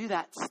when you do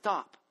that,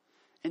 stop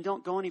and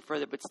don't go any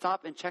further, but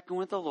stop and check in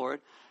with the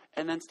Lord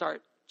and then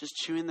start just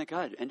chewing the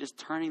cud and just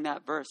turning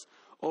that verse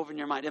over in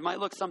your mind. It might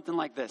look something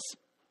like this.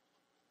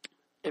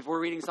 If we're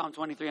reading Psalm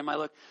 23, it might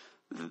look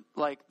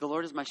like, the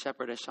Lord is my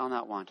shepherd, I shall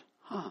not want.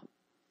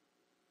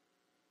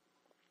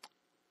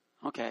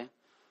 Okay.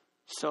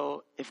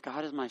 So if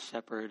God is my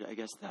shepherd, I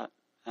guess that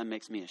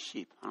makes me a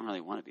sheep. I don't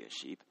really want to be a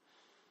sheep,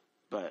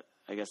 but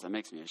I guess that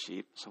makes me a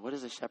sheep. So what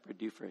does a shepherd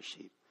do for a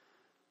sheep?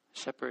 A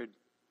shepherd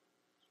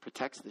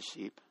protects the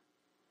sheep.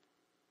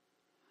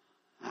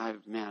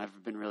 I've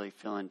been really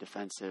feeling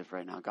defensive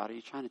right now. God, are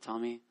you trying to tell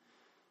me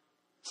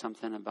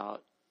something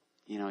about,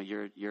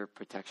 your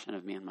protection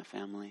of me and my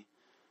family?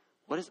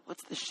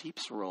 What's the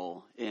sheep's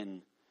role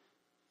in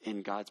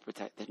God's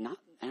protection? They're not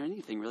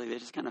anything really. They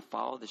just kind of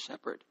follow the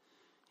shepherd,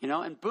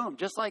 and boom,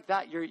 just like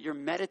that, you're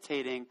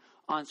meditating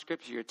on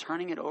Scripture. You're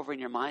turning it over in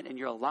your mind, and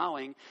you're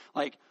allowing,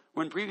 like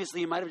when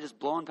previously you might have just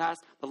blown past,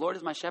 the Lord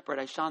is my shepherd,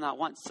 I shall not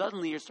want.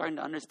 Suddenly you're starting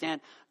to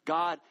understand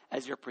God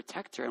as your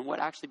protector and what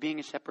actually being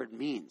a shepherd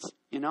means,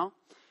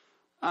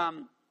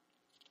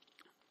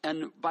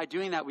 And by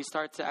doing that, we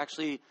start to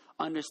actually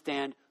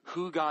understand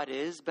who God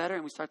is better,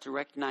 and we start to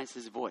recognize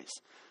his voice.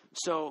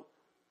 So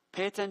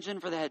pay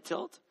attention for the head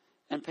tilt,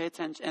 and pay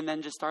attention, and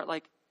then just start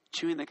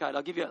chewing the cud.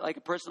 I'll give you a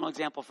personal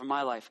example from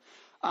my life.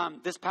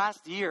 This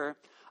past year,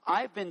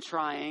 I've been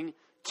trying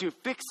to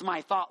fix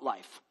my thought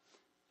life.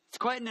 It's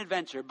quite an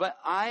adventure, but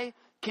I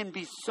can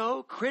be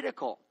so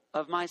critical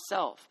of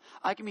myself.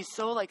 I can be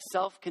so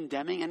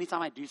self-condemning.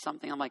 Anytime I do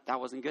something, I'm like, that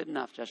wasn't good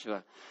enough,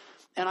 Jeshua.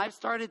 And I've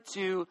started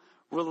to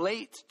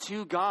relate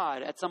to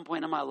God at some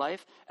point in my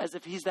life as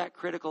if he's that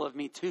critical of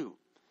me too.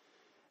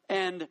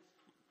 And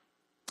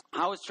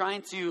I was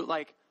trying to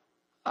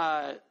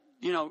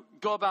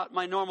go about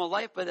my normal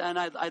life, but then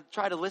I'd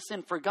try to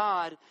listen for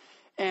God,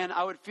 and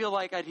I would feel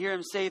like I'd hear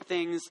him say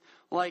things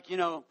like,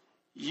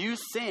 you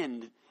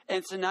sinned,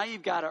 and so now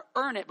you've got to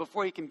earn it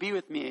before you can be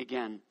with me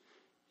again.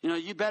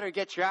 You better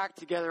get your act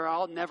together, or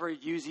I'll never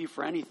use you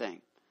for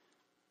anything.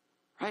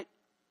 Right?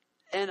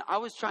 And I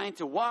was trying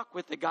to walk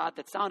with the God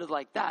that sounded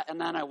like that, and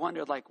then I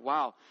wondered,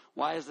 wow,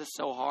 why is this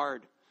so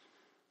hard?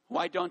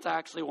 Why don't I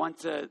actually want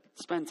to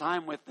spend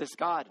time with this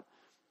God?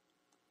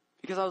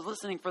 Because I was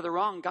listening for the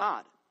wrong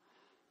God.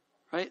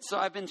 Right? So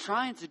I've been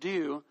trying to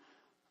do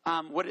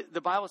what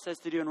the Bible says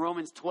to do in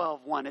Romans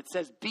 12:1. It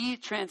says, be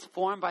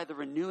transformed by the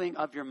renewing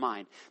of your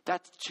mind.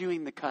 That's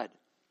chewing the cud.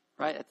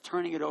 Right? It's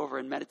turning it over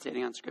and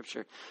meditating on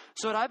Scripture.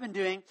 So what I've been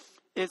doing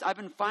is I've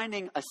been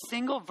finding a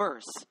single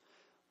verse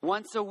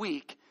once a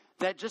week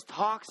that just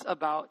talks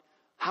about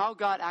how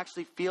God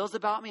actually feels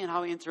about me and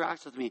how he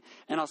interacts with me.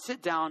 And I'll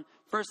sit down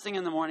first thing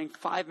in the morning,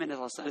 5 minutes.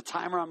 I'll set a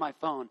timer on my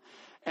phone.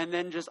 And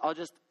then I'll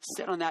just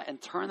sit on that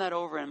and turn that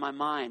over in my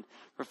mind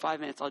for 5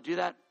 minutes. I'll do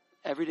that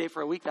every day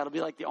for a week. That'll be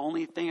the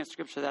only thing of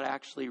Scripture that I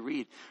actually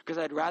read. Because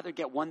I'd rather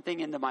get one thing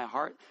into my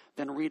heart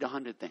than read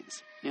 100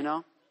 things,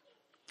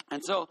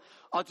 And so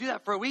I'll do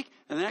that for a week,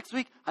 and the next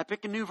week I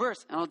pick a new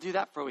verse, and I'll do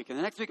that for a week. And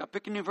the next week I'll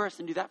pick a new verse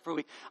and do that for a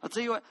week. I'll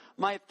tell you what,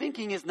 my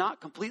thinking is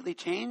not completely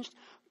changed,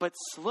 but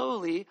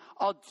slowly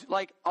I'll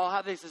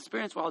have this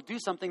experience where I'll do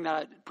something that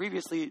I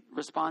previously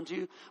respond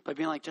to by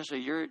being like, Jeshua,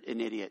 you're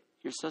an idiot.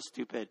 You're so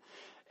stupid.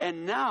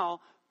 And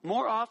now,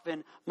 more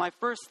often, my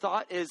first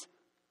thought is,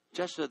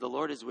 Jeshua, the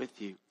Lord is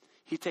with you.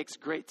 He takes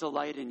great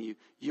delight in you.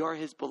 You're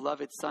his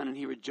beloved son, and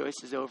he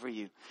rejoices over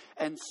you.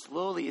 And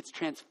slowly, it's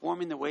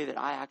transforming the way that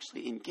I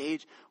actually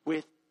engage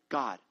with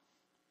God.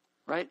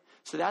 Right?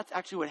 So that's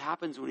actually what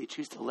happens when we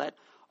choose to let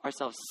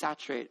ourselves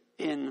saturate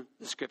in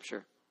the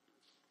Scripture.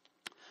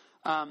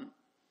 I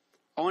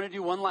want to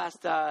do one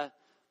last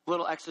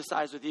little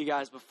exercise with you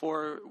guys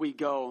before we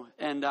go.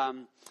 And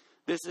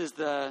this is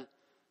the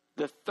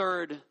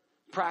third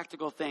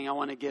practical thing I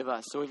want to give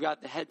us. So we've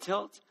got the head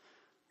tilt.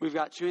 We've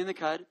got chewing the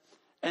cud.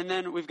 And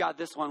then we've got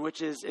this one,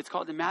 it's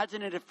called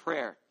imaginative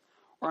prayer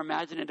or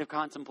imaginative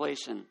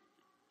contemplation.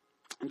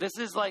 And this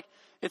is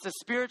it's a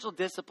spiritual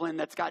discipline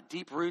that's got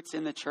deep roots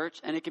in the church,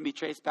 and it can be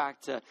traced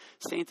back to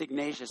Saint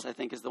Ignatius, I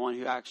think, is the one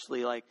who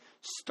actually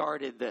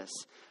started this.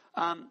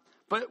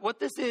 But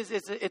what this is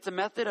it's a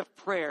method of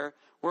prayer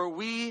where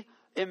we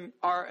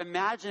are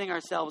imagining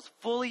ourselves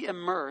fully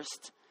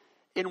immersed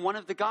in one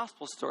of the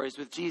gospel stories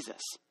with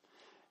Jesus.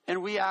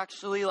 And we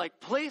actually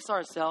place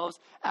ourselves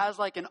as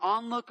an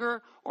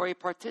onlooker or a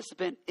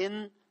participant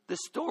in the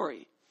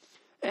story.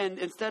 And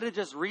instead of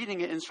just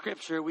reading it in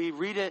Scripture, we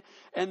read it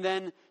and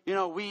then,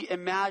 we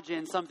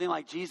imagine something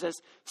like Jesus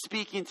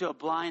speaking to a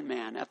blind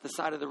man at the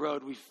side of the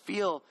road. We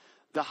feel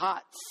the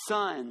hot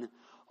sun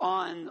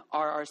on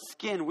our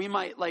skin. We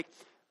might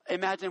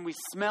imagine we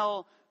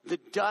smell the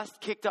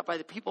dust kicked up by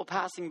the people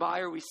passing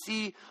by, or we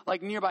see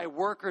nearby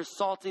workers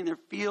salting their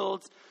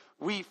fields.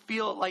 We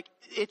feel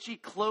itchy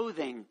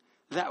clothing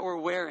that we're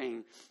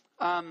wearing.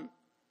 And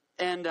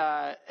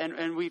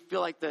and we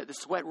feel like the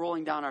sweat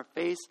rolling down our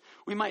face.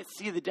 We might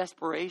see the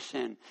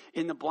desperation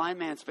in the blind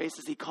man's face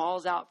as he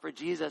calls out for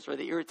Jesus, or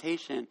the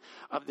irritation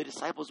of the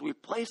disciples. We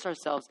place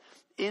ourselves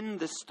in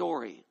the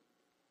story.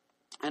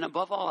 And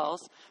above all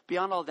else,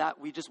 beyond all that,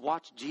 we just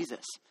watch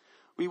Jesus.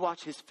 We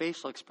watch his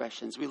facial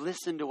expressions. We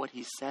listen to what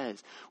he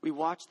says. We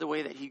watch the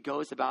way that he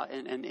goes about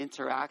and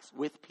interacts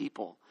with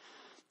people.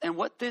 And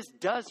what this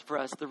does for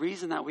us, the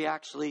reason that we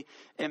actually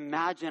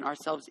imagine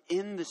ourselves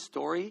in the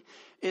story,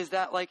 is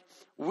that like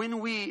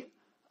when we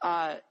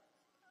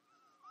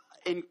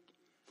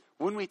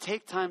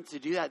take time to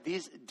do that,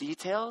 these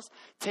details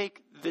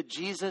take the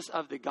Jesus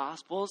of the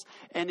Gospels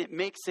and it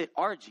makes it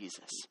our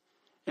Jesus.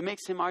 It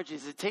makes him our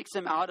Jesus. It takes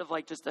him out of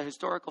like just a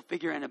historical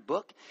figure in a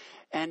book,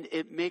 and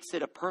it makes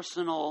it a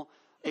personal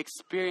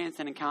experience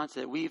and encounter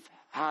that we've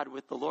had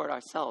with the Lord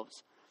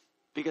ourselves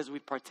because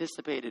we've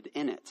participated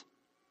in it.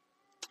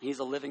 He's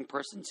a living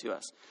person to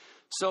us.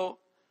 So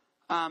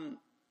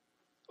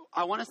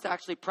I want us to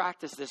actually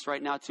practice this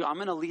right now too. I'm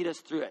going to lead us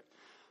through it.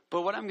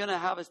 But what I'm going to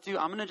have us do,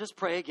 I'm going to just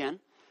pray again,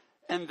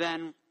 and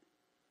then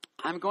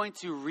I'm going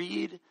to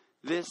read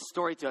this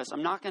story to us.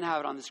 I'm not going to have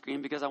it on the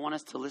screen because I want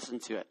us to listen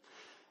to it.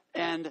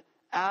 And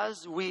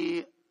as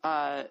we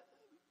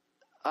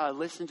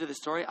listen to the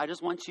story, I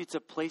just want you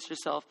to place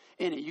yourself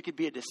in it. You could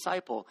be a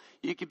disciple.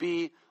 You could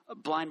be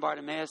blind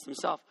Bartimaeus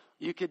himself.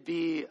 You could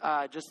be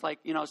just like,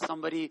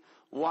 somebody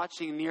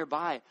watching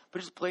nearby. But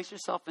just place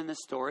yourself in the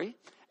story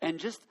and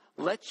just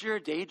let your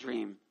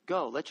daydream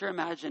go. Let your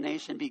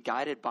imagination be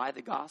guided by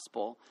the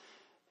gospel.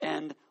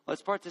 And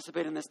let's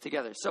participate in this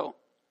together. So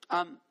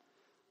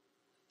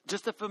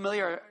just to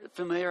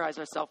familiarize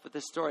ourselves with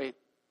this story,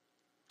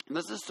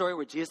 this is a story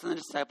where Jesus and the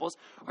disciples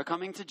are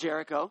coming to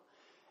Jericho,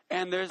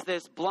 and there's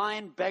this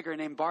blind beggar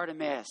named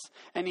Bartimaeus,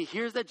 and he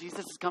hears that Jesus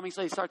is coming,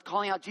 so he starts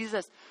calling out,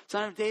 "Jesus,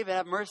 Son of David,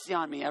 have mercy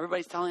on me."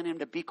 Everybody's telling him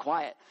to be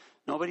quiet.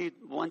 Nobody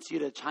wants you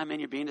to chime in.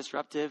 You're being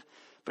disruptive.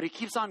 But he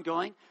keeps on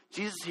going.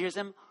 Jesus hears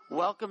him,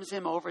 welcomes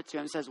him over to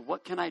him, says,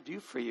 "What can I do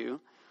for you?"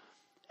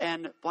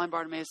 And blind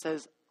Bartimaeus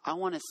says, "I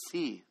want to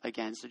see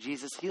again." So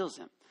Jesus heals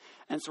him.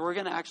 And so we're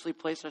going to actually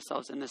place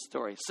ourselves in this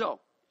story.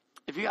 So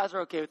if you guys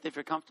are okay with it, if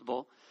you're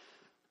comfortable,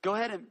 go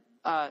ahead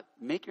and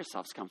make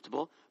yourselves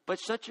comfortable, but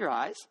shut your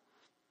eyes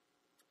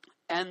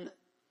and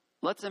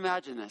let's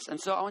imagine this.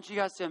 And so I want you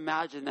guys to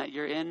imagine that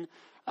you're in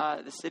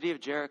the city of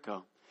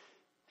Jericho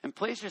and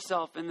place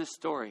yourself in this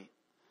story.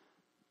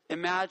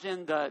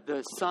 Imagine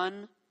the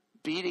sun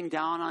beating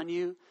down on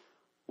you.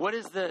 What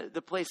does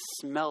the place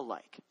smell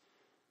like?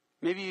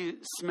 Maybe you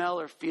smell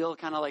or feel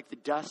kind of like the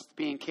dust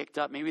being kicked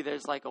up. Maybe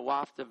there's like a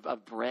waft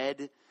of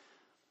bread.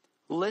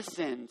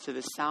 Listen to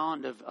the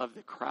sound of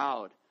the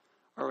crowd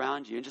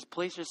around you and just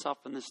place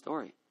yourself in the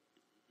story.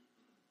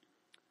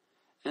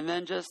 And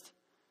then just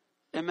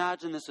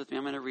imagine this with me.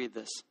 I'm going to read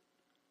this.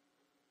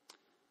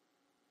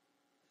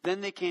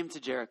 Then they came to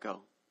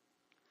Jericho.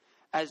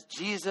 As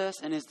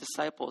Jesus and his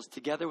disciples,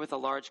 together with a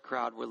large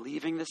crowd, were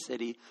leaving the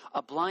city,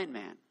 a blind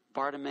man,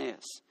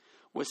 Bartimaeus,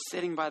 was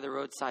sitting by the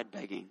roadside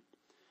begging.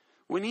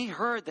 When he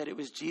heard that it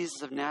was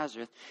Jesus of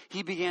Nazareth,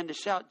 he began to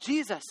shout,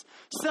 "Jesus,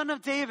 Son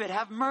of David,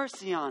 have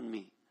mercy on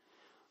me."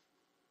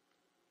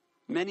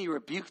 Many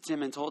rebuked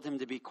him and told him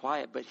to be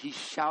quiet, but he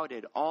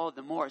shouted all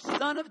the more,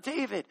 "Son of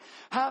David,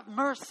 have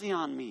mercy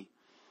on me."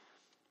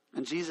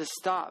 And Jesus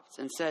stopped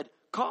and said,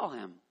 "Call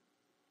him."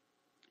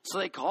 So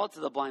they called to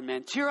the blind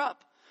man, "Cheer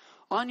up,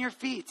 on your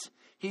feet,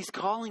 he's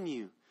calling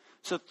you."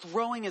 So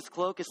throwing his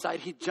cloak aside,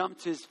 he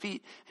jumped to his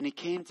feet and he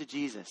came to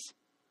Jesus.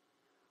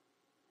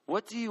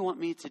 "What do you want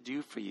me to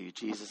do for you?"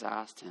 Jesus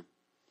asked him.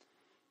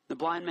 The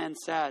blind man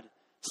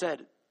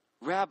said,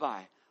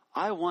 "Rabbi,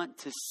 I want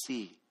to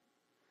see."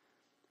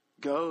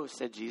 "Go,"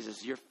 said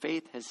Jesus, "your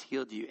faith has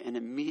healed you." And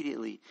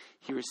immediately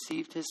he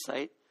received his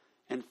sight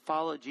and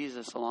followed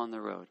Jesus along the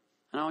road.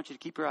 And I want you to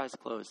keep your eyes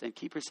closed and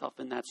keep yourself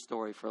in that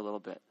story for a little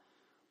bit.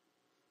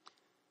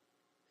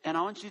 And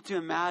I want you to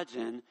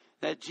imagine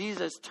that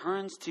Jesus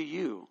turns to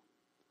you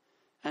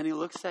and he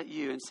looks at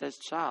you and says,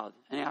 "Child,"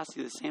 and he asks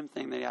you the same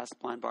thing that he asked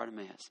blind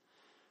Bartimaeus.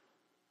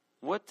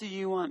 "What do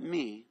you want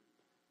me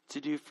to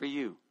do for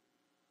you?"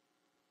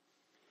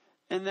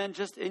 And then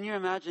just in your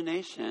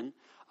imagination,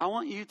 I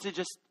want you to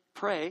just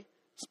pray,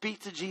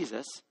 speak to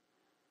Jesus,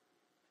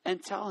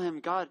 and tell him,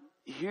 "God,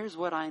 here's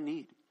what I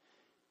need.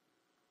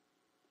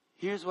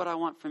 Here's what I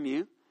want from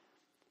you."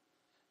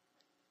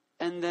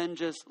 And then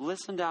just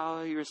listen to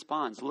how he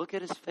responds. Look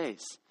at his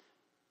face.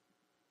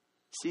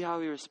 See how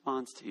he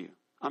responds to you.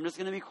 I'm just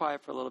going to be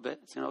quiet for a little bit.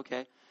 It's going to be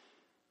okay.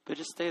 But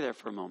just stay there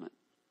for a moment.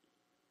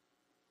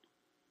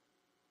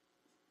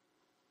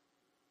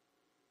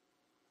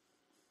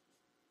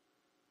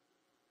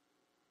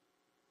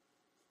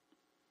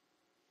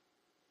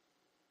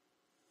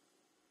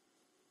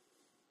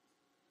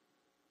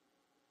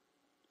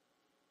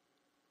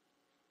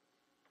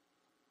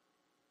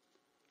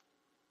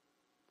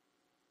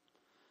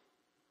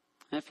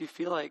 And if you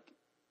feel like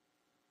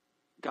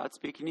God's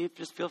speaking to you,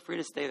 just feel free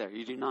to stay there.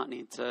 You do not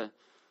need to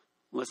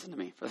listen to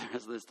me for the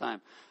rest of this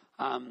time.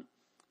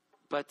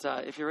 But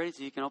if you're ready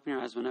to, you can open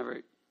your eyes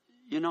whenever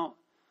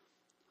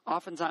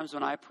oftentimes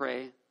when I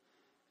pray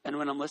and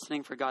when I'm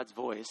listening for God's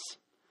voice,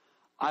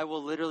 I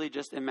will literally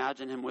just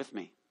imagine him with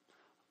me,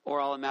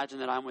 or I'll imagine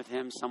that I'm with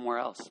him somewhere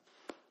else.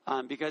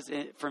 Because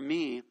for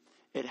me,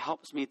 it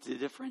helps me to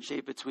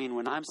differentiate between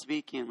when I'm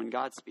speaking and when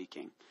God's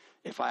speaking,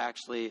 if I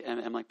actually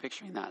am like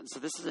picturing that. And so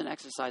this is an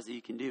exercise that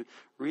you can do.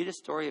 Read a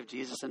story of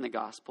Jesus in the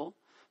gospel,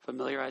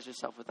 familiarize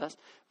yourself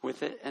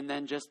with it, and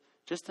then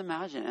just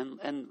imagine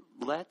and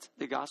let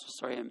the gospel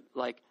story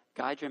like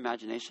guide your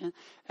imagination,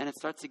 and it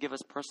starts to give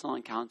us personal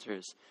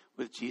encounters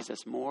with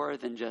Jesus more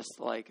than just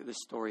like the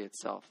story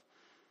itself.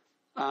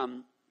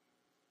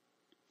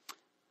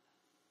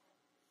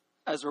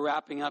 As we're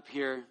wrapping up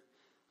here,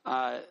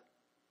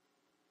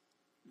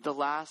 the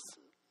last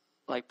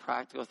like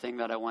practical thing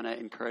that I want to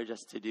encourage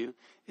us to do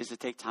is to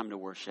take time to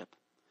worship.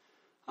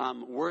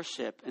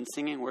 Worship and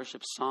singing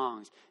worship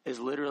songs is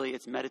literally,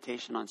 it's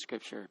meditation on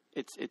Scripture.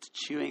 It's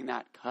chewing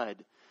that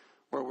cud,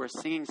 where we're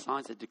singing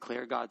songs that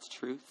declare God's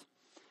truth.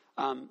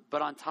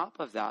 But on top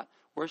of that,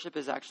 worship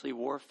is actually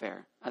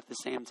warfare at the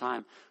same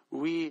time.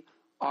 We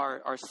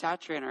are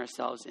saturating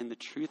ourselves in the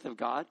truth of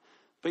God.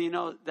 But you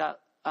know that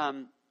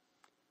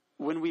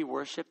when we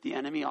worship, the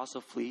enemy also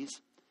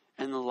flees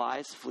and the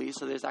lies flee.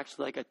 So there's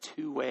actually like a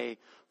two-way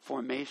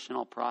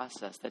formational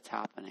process that's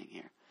happening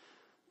here.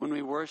 When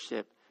we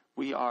worship,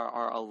 we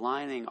are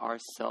aligning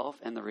ourselves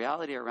and the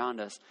reality around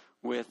us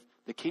with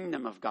the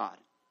kingdom of God.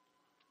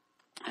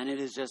 And it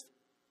is just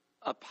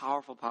a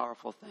powerful,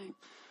 powerful thing.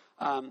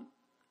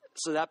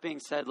 So that being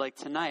said, like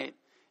tonight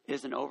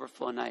is an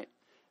overflow night.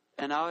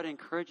 And I would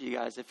encourage you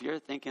guys, if you're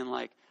thinking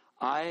like,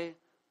 I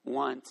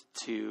want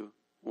to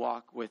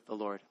walk with the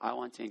Lord, I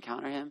want to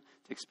encounter him,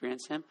 to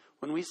experience him.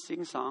 When we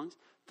sing songs,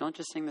 don't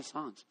just sing the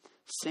songs.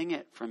 Sing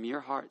it from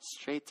your heart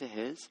straight to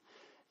his,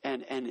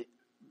 and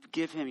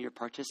give him your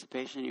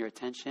participation, your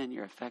attention,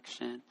 your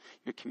affection,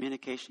 your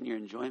communication, your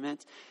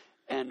enjoyment.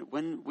 And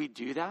when we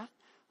do that,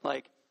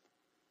 like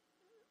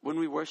when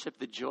we worship,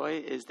 the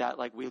joy is that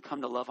like we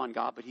come to love on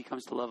God, but he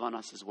comes to love on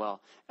us as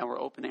well. And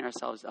we're opening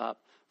ourselves up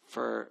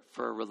for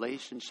a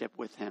relationship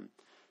with him.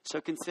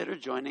 So consider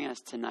joining us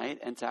tonight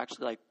and to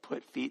actually like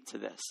put feet to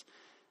this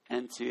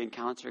and to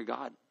encounter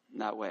God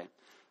that way.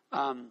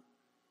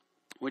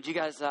 Would you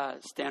guys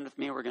stand with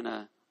me? We're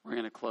gonna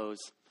close.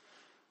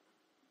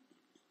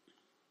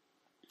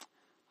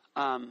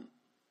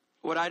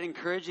 What I'd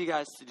encourage you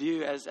guys to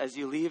do as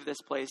you leave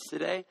this place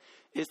today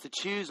is to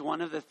choose one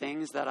of the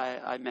things that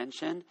I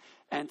mentioned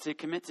and to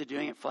commit to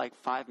doing it for like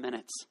 5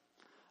 minutes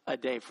a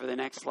day for the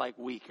next like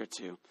week or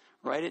two.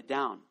 Write it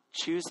down.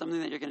 Choose something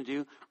that you're going to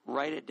do.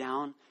 Write it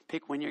down.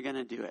 Pick when you're going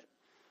to do it.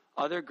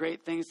 Other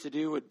great things to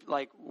do would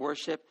like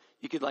worship.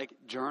 You could like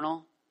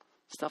journal,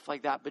 stuff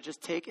like that. But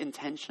just take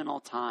intentional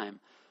time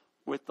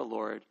with the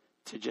Lord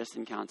to just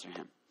encounter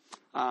him.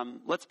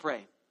 Let's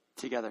pray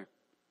together.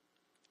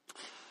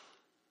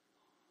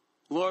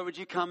 Lord, would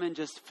you come and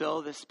just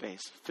fill this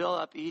space? Fill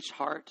up each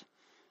heart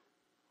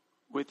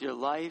with your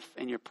life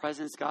and your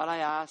presence. God, I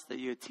ask that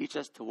you would teach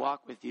us to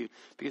walk with you,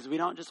 because we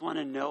don't just want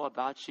to know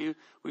about you.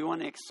 We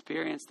want to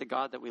experience the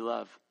God that we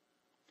love.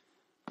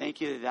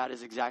 Thank you that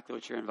is exactly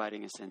what you're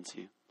inviting us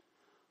into.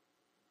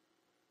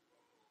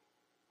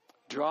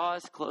 Draw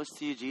us close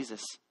to you,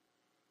 Jesus.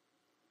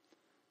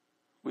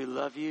 We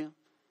love you,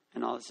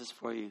 and all this is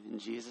for you. In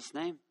Jesus'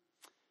 name,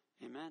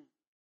 amen.